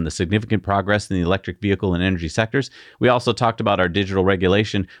France and the significant progress in the electric vehicle and energy sectors. We also talked about our digital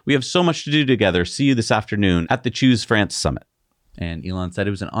regulation. We have so much to do together. See you this afternoon at the Choose France Summit. And Elon said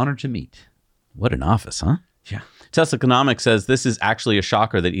it was an honor to meet. What an office, huh? Yeah. Tesla Economics says this is actually a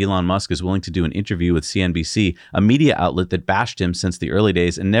shocker that Elon Musk is willing to do an interview with CNBC, a media outlet that bashed him since the early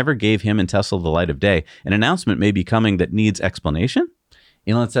days and never gave him and Tesla the light of day. An announcement may be coming that needs explanation?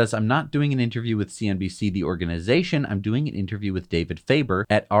 Elon says, I'm not doing an interview with CNBC, the organization. I'm doing an interview with David Faber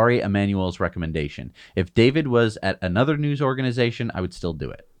at Ari Emanuel's recommendation. If David was at another news organization, I would still do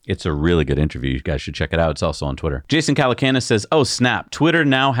it. It's a really good interview. You guys should check it out. It's also on Twitter. Jason Calacanis says, oh, snap. Twitter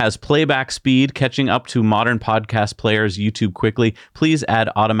now has playback speed, catching up to modern podcast players YouTube quickly. Please add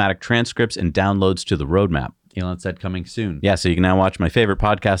automatic transcripts and downloads to the roadmap. Elon said coming soon. Yeah, so you can now watch my favorite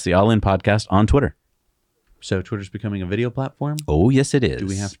podcast, the All In Podcast, on Twitter. So Twitter's becoming a video platform? Oh, yes, it is. Do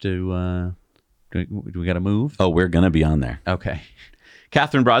we have to, do we got to move? Oh, we're going to be on there. Okay.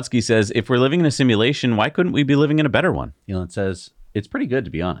 Catherine Brodsky says, if we're living in a simulation, why couldn't we be living in a better one? Elon says, it's pretty good,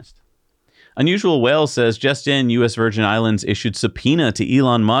 to be honest. Unusual Whales says, just in, U.S. Virgin Islands issued subpoena to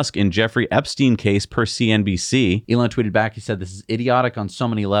Elon Musk in Jeffrey Epstein case per CNBC. Elon tweeted back, he said, this is idiotic on so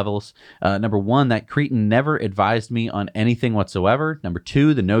many levels. Number one, that cretin never advised me on anything whatsoever. Number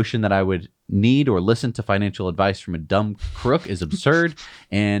two, the notion that I would need or listen to financial advice from a dumb crook is absurd.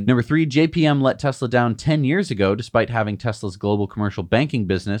 And number three, JPM let Tesla down 10 years ago, despite having Tesla's global commercial banking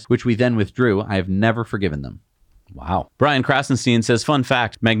business, which we then withdrew. I have never forgiven them. Wow. Brian Krasenstein says, fun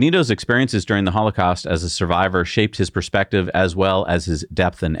fact, Magneto's experiences during the Holocaust as a survivor shaped his perspective as well as his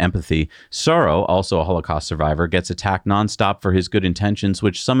depth and empathy. Sorrow, also a Holocaust survivor, gets attacked nonstop for his good intentions,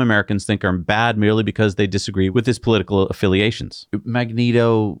 which some Americans think are bad merely because they disagree with his political affiliations.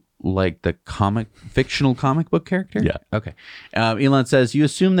 Magneto, like the fictional comic book character? Yeah. Okay. Elon says, you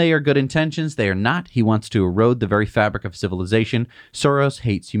assume they are good intentions. They are not. He wants to erode the very fabric of civilization. Soros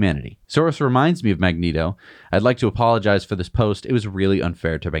hates humanity. Soros reminds me of Magneto. I'd like to apologize for this post. It was really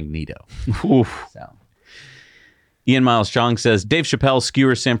unfair to Magneto. Oof. So. Ian Miles Chong says, Dave Chappelle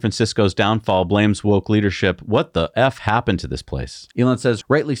skewers San Francisco's downfall, blames woke leadership. What the F happened to this place? Elon says,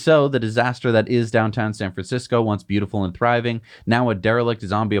 rightly so, the disaster that is downtown San Francisco, once beautiful and thriving, now a derelict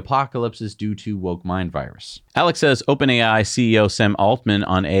zombie apocalypse is due to woke mind virus. Alex says, OpenAI CEO Sam Altman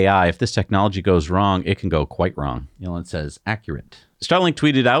on AI. If this technology goes wrong, it can go quite wrong. Elon says, accurate. Starlink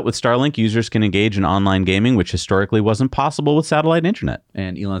tweeted out, with Starlink, users can engage in online gaming, which historically wasn't possible with satellite internet.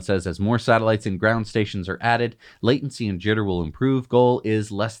 And Elon says, as more satellites and ground stations are added, latency and jitter will improve. Goal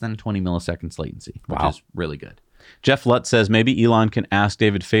is less than 20 milliseconds latency, which is really good. Jeff Lutt says, maybe Elon can ask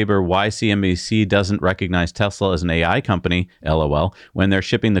David Faber why CNBC doesn't recognize Tesla as an AI company, LOL, when they're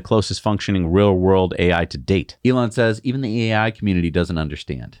shipping the closest functioning real-world AI to date. Elon says, even the AI community doesn't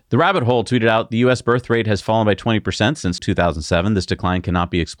understand. The Rabbit Hole tweeted out, the U.S. birth rate has fallen by 20% since 2007. This decline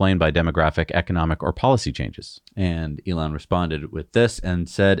cannot be explained by demographic, economic, or policy changes. And Elon responded with this and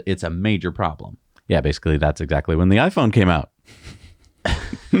said, it's a major problem. Yeah, basically, that's exactly when the iPhone came out.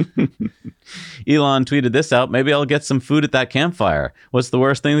 Elon tweeted this out, maybe I'll get some food at that campfire. What's the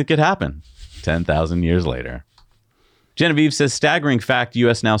worst thing that could happen? 10,000 years later. Genevieve says, staggering fact,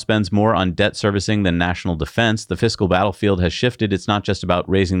 U.S. now spends more on debt servicing than national defense. The fiscal battlefield has shifted. It's not just about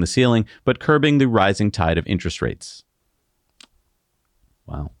raising the ceiling, but curbing the rising tide of interest rates.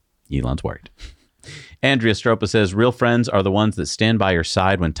 Wow. Elon's worried. Andrea Stropa says, real friends are the ones that stand by your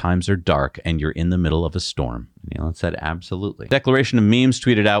side when times are dark and you're in the middle of a storm. Elon said, absolutely. Declaration of Memes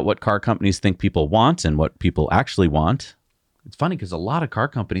tweeted out what car companies think people want and what people actually want. It's funny because a lot of car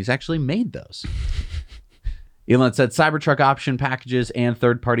companies actually made those. Elon said, Cybertruck option packages and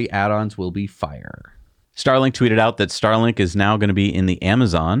third-party add-ons will be fire. Starlink tweeted out that Starlink is now going to be in the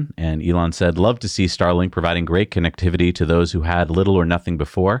Amazon, and Elon said, love to see Starlink providing great connectivity to those who had little or nothing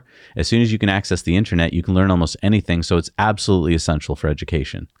before. As soon as you can access the internet, you can learn almost anything, so it's absolutely essential for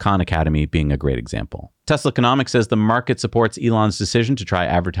education. Khan Academy being a great example. Tesla Economics says the market supports Elon's decision to try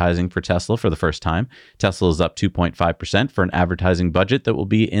advertising for Tesla for the first time. Tesla is up 2.5% for an advertising budget that will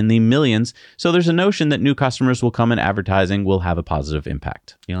be in the millions, so there's a notion that new customers will come and advertising will have a positive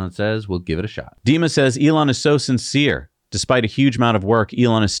impact. Elon says, we'll give it a shot. Dima says, Elon is so sincere. Despite a huge amount of work,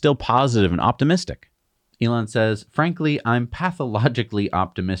 Elon is still positive and optimistic. Elon says, frankly, I'm pathologically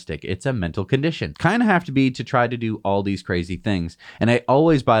optimistic. It's a mental condition. Kind of have to be to try to do all these crazy things. And I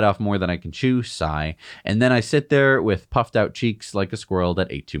always bite off more than I can chew, sigh. And then I sit there with puffed out cheeks like a squirrel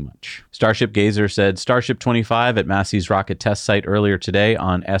that ate too much. Starship Gazer said Starship 25 at Massey's rocket test site earlier today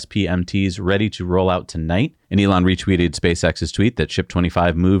on SPMTs ready to roll out tonight. And Elon retweeted SpaceX's tweet that Ship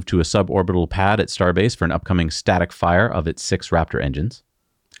 25 moved to a suborbital pad at Starbase for an upcoming static fire of its 6 Raptor engines.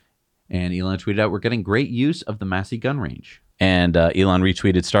 And Elon tweeted out, we're getting great use of the Massey gun range. And Elon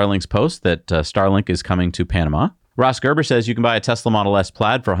retweeted Starlink's post that Starlink is coming to Panama. Ross Gerber says you can buy a Tesla Model S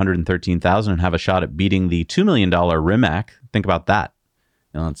Plaid for $113,000 and have a shot at beating the $2 million Rimac. Think about that.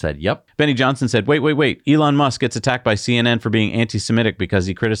 Elon said, yep. Benny Johnson said, wait. Elon Musk gets attacked by CNN for being anti-Semitic because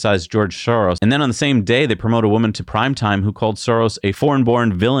he criticized George Soros. And then on the same day, they promote a woman to primetime who called Soros a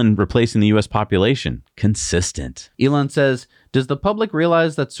foreign-born villain replacing the U.S. population. Consistent. Elon says, does the public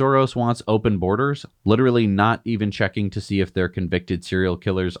realize that Soros wants open borders? Literally not even checking to see if they're convicted serial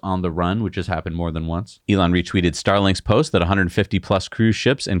killers on the run, which has happened more than once. Elon retweeted Starlink's post that 150 plus cruise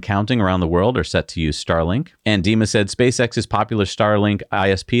ships and counting around the world are set to use Starlink. And Dima said SpaceX's popular Starlink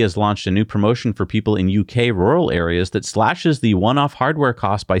ISP has launched a new promotion for people in UK rural areas that slashes the one-off hardware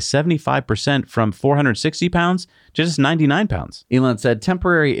cost by 75% from £460 to just £99. Elon said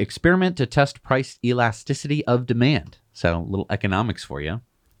temporary experiment to test price elasticity of demand. So, a little economics for you.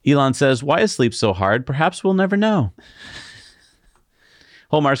 Elon says, why is sleep so hard? Perhaps we'll never know.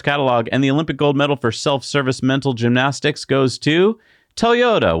 Hallmark's catalog and the Olympic gold medal for self-service mental gymnastics goes to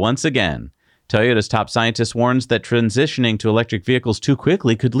Toyota once again. Toyota's top scientist warns that transitioning to electric vehicles too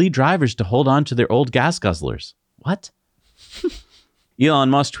quickly could lead drivers to hold on to their old gas guzzlers. What?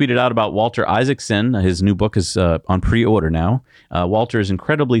 Elon Musk tweeted out about Walter Isaacson. His new book is on pre-order now. Walter is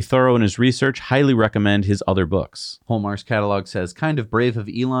incredibly thorough in his research. Highly recommend his other books. Hallmark's catalog says, kind of brave of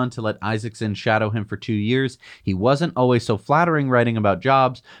Elon to let Isaacson shadow him for 2 years. He wasn't always so flattering writing about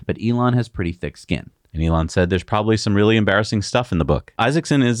jobs, but Elon has pretty thick skin. And Elon said there's probably some really embarrassing stuff in the book.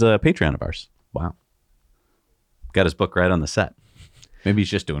 Isaacson is a Patreon of ours. Wow. Got his book right on the set. Maybe he's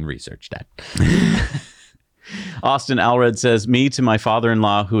just doing research, Dad. Austin Alred says, me to my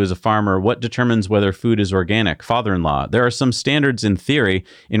father-in-law who is a farmer, what determines whether food is organic? Father-in-law, there are some standards in theory.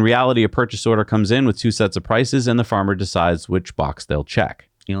 In reality, a purchase order comes in with 2 sets of prices and the farmer decides which box they'll check.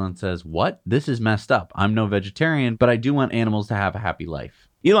 Elon says, what? This is messed up. I'm no vegetarian, but I do want animals to have a happy life.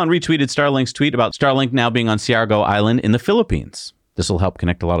 Elon retweeted Starlink's tweet about Starlink now being on Siargao Island in the Philippines. This will help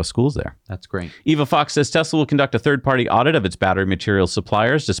connect a lot of schools there. That's great. Eva Fox says Tesla will conduct a third-party audit of its battery materials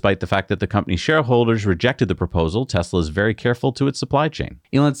suppliers. Despite the fact that the company's shareholders rejected the proposal, Tesla is very careful to its supply chain.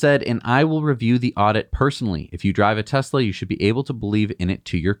 Elon said, and I will review the audit personally. If you drive a Tesla, you should be able to believe in it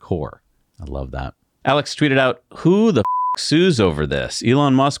to your core. I love that. Alex tweeted out, who the sues over this?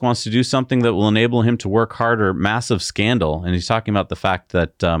 Elon Musk wants to do something that will enable him to work harder. Massive scandal. And he's talking about the fact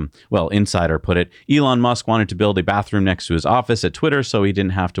that, Insider put it, Elon Musk wanted to build a bathroom next to his office at Twitter so he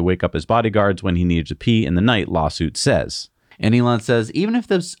didn't have to wake up his bodyguards when he needed to pee in the night, lawsuit says. And Elon says, even if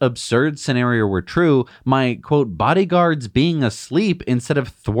this absurd scenario were true, my, quote, bodyguards being asleep instead of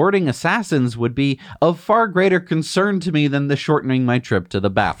thwarting assassins would be of far greater concern to me than the shortening my trip to the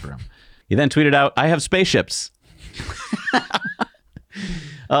bathroom. He then tweeted out, I have spaceships.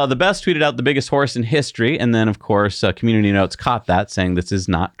 The Best tweeted out the biggest horse in history, and then of course Community Notes caught that, saying this is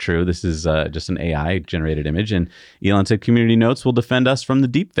not true, this is just an AI generated image, and Elon said Community Notes will defend us from the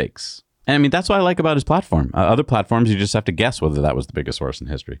deepfakes. And I mean, that's what I like about his platform. Other platforms, you just have to guess whether that was the biggest horse in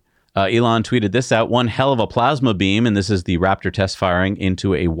history. Elon tweeted this out, one hell of a plasma beam, and this is the Raptor test firing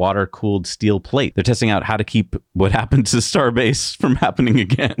into a water-cooled steel plate. They're testing out how to keep what happened to Starbase from happening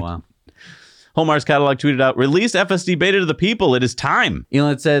again. Wow. Hallmark's catalog tweeted out, release FSD beta to the people. It is time.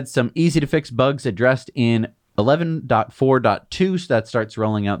 Elon said some easy to fix bugs addressed in 11.4.2, so that starts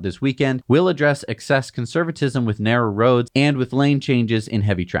rolling out this weekend, will address excess conservatism with narrow roads and with lane changes in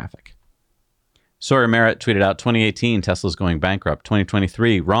heavy traffic. Sawyer Merritt tweeted out, 2018, Tesla's going bankrupt.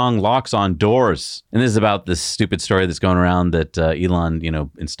 2023, wrong locks on doors. And this is about this stupid story that's going around that Elon,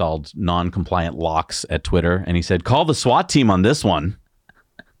 installed non-compliant locks at Twitter. And he said, call the SWAT team on this one.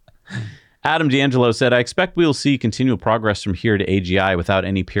 Adam D'Angelo said, I expect we will see continual progress from here to AGI without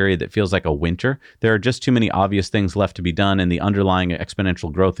any period that feels like a winter. There are just too many obvious things left to be done, and the underlying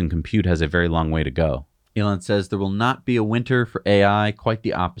exponential growth in compute has a very long way to go. Elon says there will not be a winter for AI, quite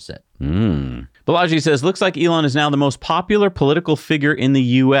the opposite. Balaji says, looks like Elon is now the most popular political figure in the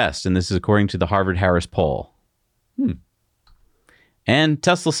U.S., and this is according to the Harvard-Harris poll. And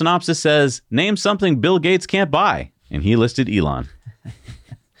Tesla Synopsis says, name something Bill Gates can't buy, and he listed Elon.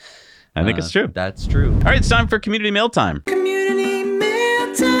 I think it's true. That's true. All right, it's time for Community Mail Time. Community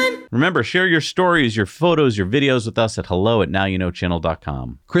mail time. Remember, share your stories, your photos, your videos with us at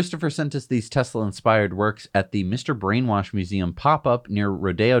hello@nowyouknowchannel.com. Christopher sent us these Tesla-inspired works at the Mr. Brainwash Museum pop-up near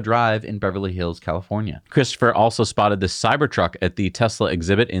Rodeo Drive in Beverly Hills, California. Christopher also spotted this Cybertruck at the Tesla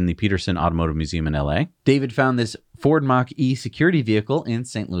exhibit in the Peterson Automotive Museum in LA. David found this Ford Mach-E security vehicle in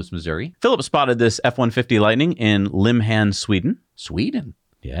St. Louis, Missouri. Philip spotted this F-150 Lightning in Limhamn, Sweden. Sweden.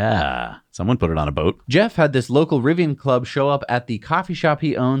 Yeah, someone put it on a boat. Jeff had this local Rivian club show up at the coffee shop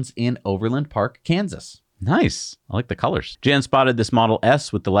he owns in Overland Park, Kansas. Nice. I like the colors. Jan spotted this Model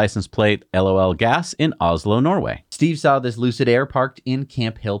S with the license plate LOL Gas in Oslo, Norway. Steve saw this Lucid Air parked in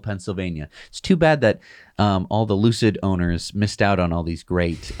Camp Hill, Pennsylvania. It's too bad that all the Lucid owners missed out on all these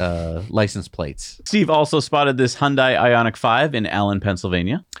great license plates. Steve also spotted this Hyundai Ioniq 5 in Allen,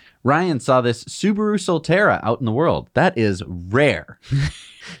 Pennsylvania. Ryan saw this Subaru Solterra out in the world. That is rare.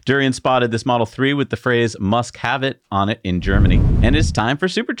 Durian spotted this Model 3 with the phrase "must have it" on it in Germany. And it's time for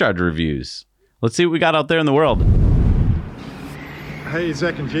Supercharger reviews. Let's see what we got out there in the world. Hey,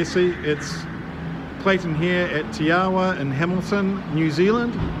 Zach and Jesse. It's Clayton here at Tiawa in Hamilton, New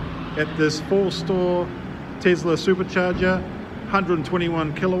Zealand, at this 4-store Tesla Supercharger,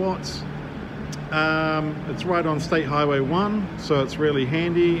 121 kilowatts. It's right on State Highway 1, so it's really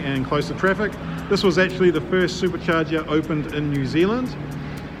handy and close to traffic. This was actually the first supercharger opened in New Zealand,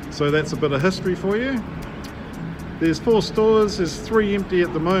 so that's a bit of history for you. There's 4 stores, there's 3 empty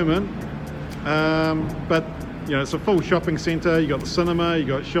at the moment, but you know, it's a full shopping centre. You got the cinema, you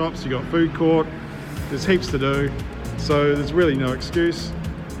got shops, you got food court, there's heaps to do, so there's really no excuse.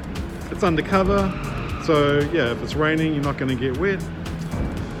 It's undercover, so yeah, if it's raining you're not going to get wet.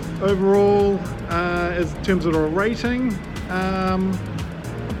 Overall, in terms of a rating, I'm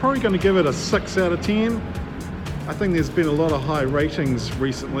probably going to give it a 6 out of 10. I think there's been a lot of high ratings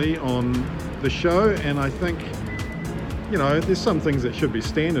recently on the show, and I think, you know, there's some things that should be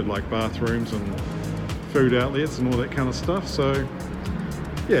standard, like bathrooms and food outlets and all that kind of stuff. So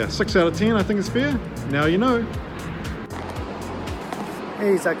yeah, 6 out of 10, I think it's fair. Now you know.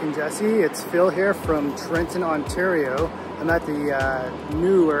 Hey, Zach and Jesse, it's Phil here from Trenton, Ontario. I'm at the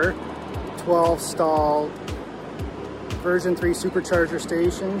newer 12-stall version 3 supercharger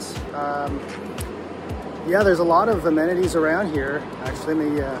stations. Yeah, there's a lot of amenities around here. Actually,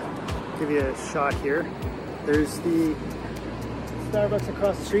 let me give you a shot here. There's the Starbucks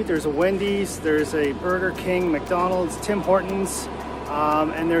across the street, there's a Wendy's, there's a Burger King, McDonald's, Tim Hortons,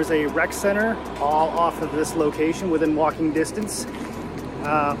 and there's a rec center all off of this location within walking distance.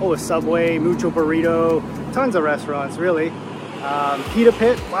 A Subway, Mucho Burrito, tons of restaurants, really. Pita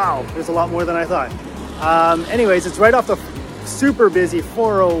Pit, wow, there's a lot more than I thought. Anyways, it's right off the super busy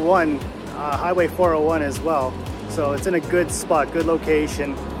 401, Highway 401 as well. So it's in a good spot, good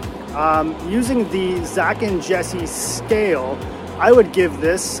location. Using the Zach and Jesse scale, I would give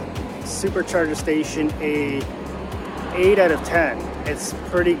this supercharger station a 8 out of 10. It's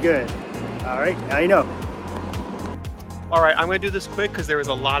pretty good. All right, now you know. All right, I'm going to do this quick because there is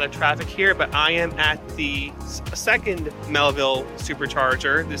a lot of traffic here, but I am at the second Melville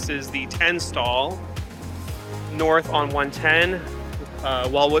supercharger. This is the 10 stall north on 110,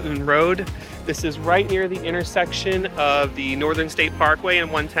 Walwooten Road. This is right near the intersection of the Northern State Parkway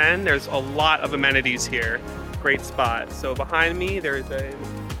and 110. There's a lot of amenities here. Great spot. So behind me, there's a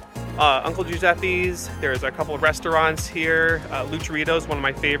Uncle Giuseppe's. There's a couple of restaurants here. Lucharitos, one of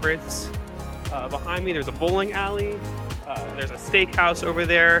my favorites. Behind me, there's a bowling alley. There's a steakhouse over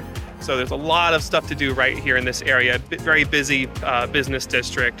there. So there's a lot of stuff to do right here in this area. Very busy business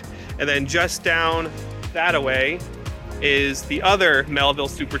district. And then just down that away is the other Melville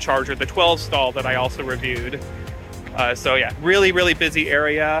supercharger, the 12 stall that I also reviewed. So yeah, really, really busy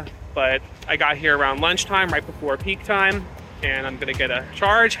area. But I got here around lunchtime, right before peak time. And I'm gonna get a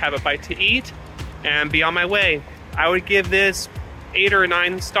charge, have a bite to eat, and be on my way. I would give this 8 or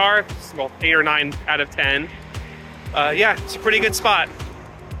 9 stars. Well, 8 or 9 out of 10. Yeah, it's a pretty good spot.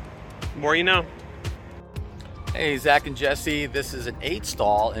 More you know. Hey, Zach and Jesse, this is an 8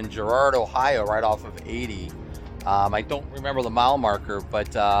 stall in Girard, Ohio, right off of 80. I don't remember the mile marker,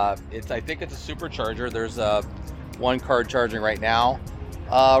 but I think it's a supercharger. There's one car charging right now.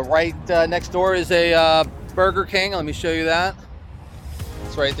 Right next door is a Burger King. Let me show you that.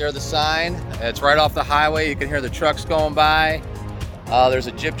 It's right there, the sign. It's right off the highway. You can hear the trucks going by. There's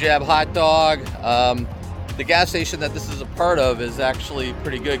a Jib Jab hot dog. The gas station that this is a part of is actually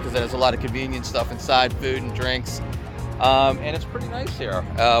pretty good because it has a lot of convenience stuff inside, food and drinks. And it's pretty nice here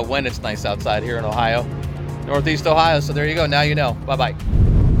when it's nice outside here in Ohio, Northeast Ohio. So there you go. Now you know. Bye-bye.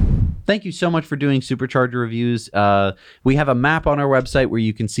 Thank you so much for doing Supercharger reviews. We have a map on our website where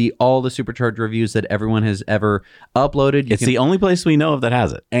you can see all the Supercharger reviews that everyone has ever uploaded. It's the only place we know of that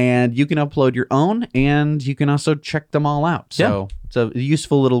has it. And you can upload your own, and you can also check them all out. So it's a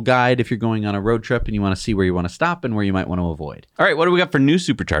useful little guide if you're going on a road trip and you want to see where you want to stop and where you might want to avoid. All right, what do we got for new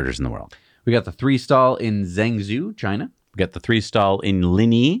Superchargers in the world? We got the 3-stall in Zhengzhou, China. We got the 3-stall in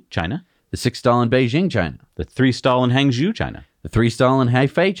Linyi, China. The 6-stall in Beijing, China. The 3-stall in Hangzhou, China. The 3-stall in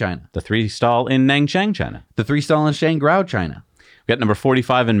Hefei, China. The 3-stall in Nanchang, China. The 3-stall in Shangrao, China. We got number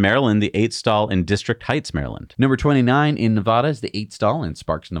 45 in Maryland, the 8-stall in District Heights, Maryland. Number 29 in Nevada is the 8-stall in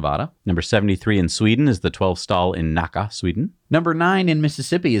Sparks, Nevada. Number 73 in Sweden is the 12-stall in Nacka, Sweden. Number 9 in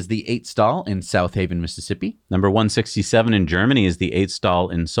Mississippi is the 8-stall in South Haven, Mississippi. Number 167 in Germany is the 8-stall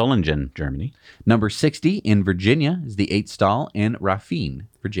in Solingen, Germany. Number 60 in Virginia is the 8-stall in Raphine,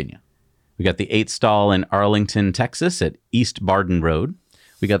 Virginia. We got the 8-stall in Arlington, Texas at East Barden Road.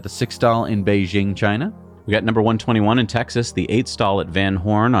 We got the 6-stall in Beijing, China. We got number 121 in Texas, the 8-stall at Van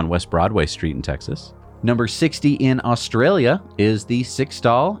Horn on West Broadway Street in Texas. Number 60 in Australia is the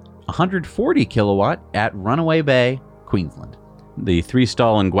 6-stall, 140 kilowatt at Runaway Bay, Queensland. The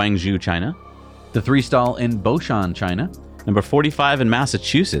 3-stall in Guangzhou, China. The 3-stall in Boshan, China. Number 45 in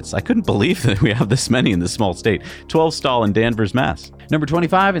Massachusetts. I couldn't believe that we have this many in this small state. 12-stall in Danvers, Mass. Number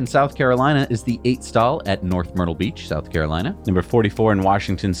 25 in South Carolina is the 8-stall at North Myrtle Beach, South Carolina. Number 44 in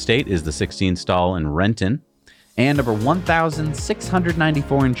Washington State is the 16-stall in Renton. And number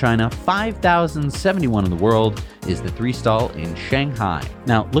 1,694 in China, 5,071 in the world, is the 3-stall in Shanghai.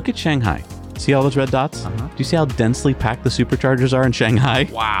 Now, look at Shanghai. See all those red dots? Do you see how densely packed the Superchargers are in Shanghai?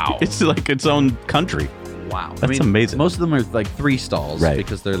 Wow. It's like its own country. Wow. That's amazing. Most of them are like 3-stalls, right,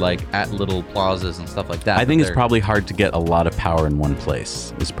 because they're like at little plazas and stuff like that. I think it's probably hard to get a lot of power in one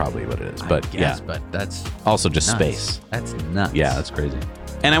place is probably what it is. But but that's also just nuts. space. That's nuts. Yeah, that's crazy.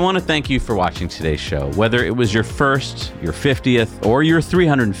 And I want to thank you for watching today's show. Whether it was your first, your 50th, or your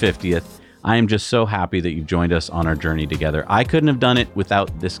 350th, I am just so happy that you've joined us on our journey together. I couldn't have done it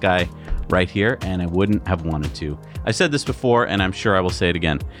without this guy right here, and I wouldn't have wanted to. I said this before, and I'm sure I will say it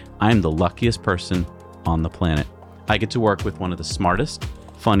again. I'm the luckiest person on the planet. I get to work with one of the smartest,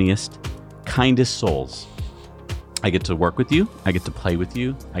 funniest, kindest souls. I get to work with you. I get to play with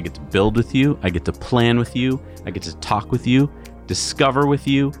you. I get to build with you. I get to plan with you. I get to talk with you, discover with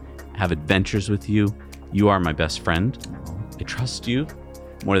you, have adventures with you. You are my best friend. I trust you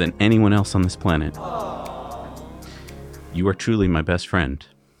more than anyone else on this planet. You are truly my best friend.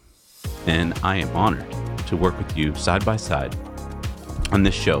 And I am honored to work with you side by side on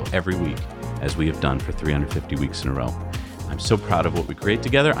this show every week, as we have done for 350 weeks in a row. I'm so proud of what we create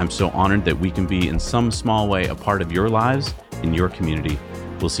together. I'm so honored that we can be in some small way a part of your lives, in your community.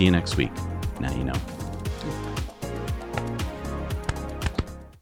 We'll see you next week. Now you know.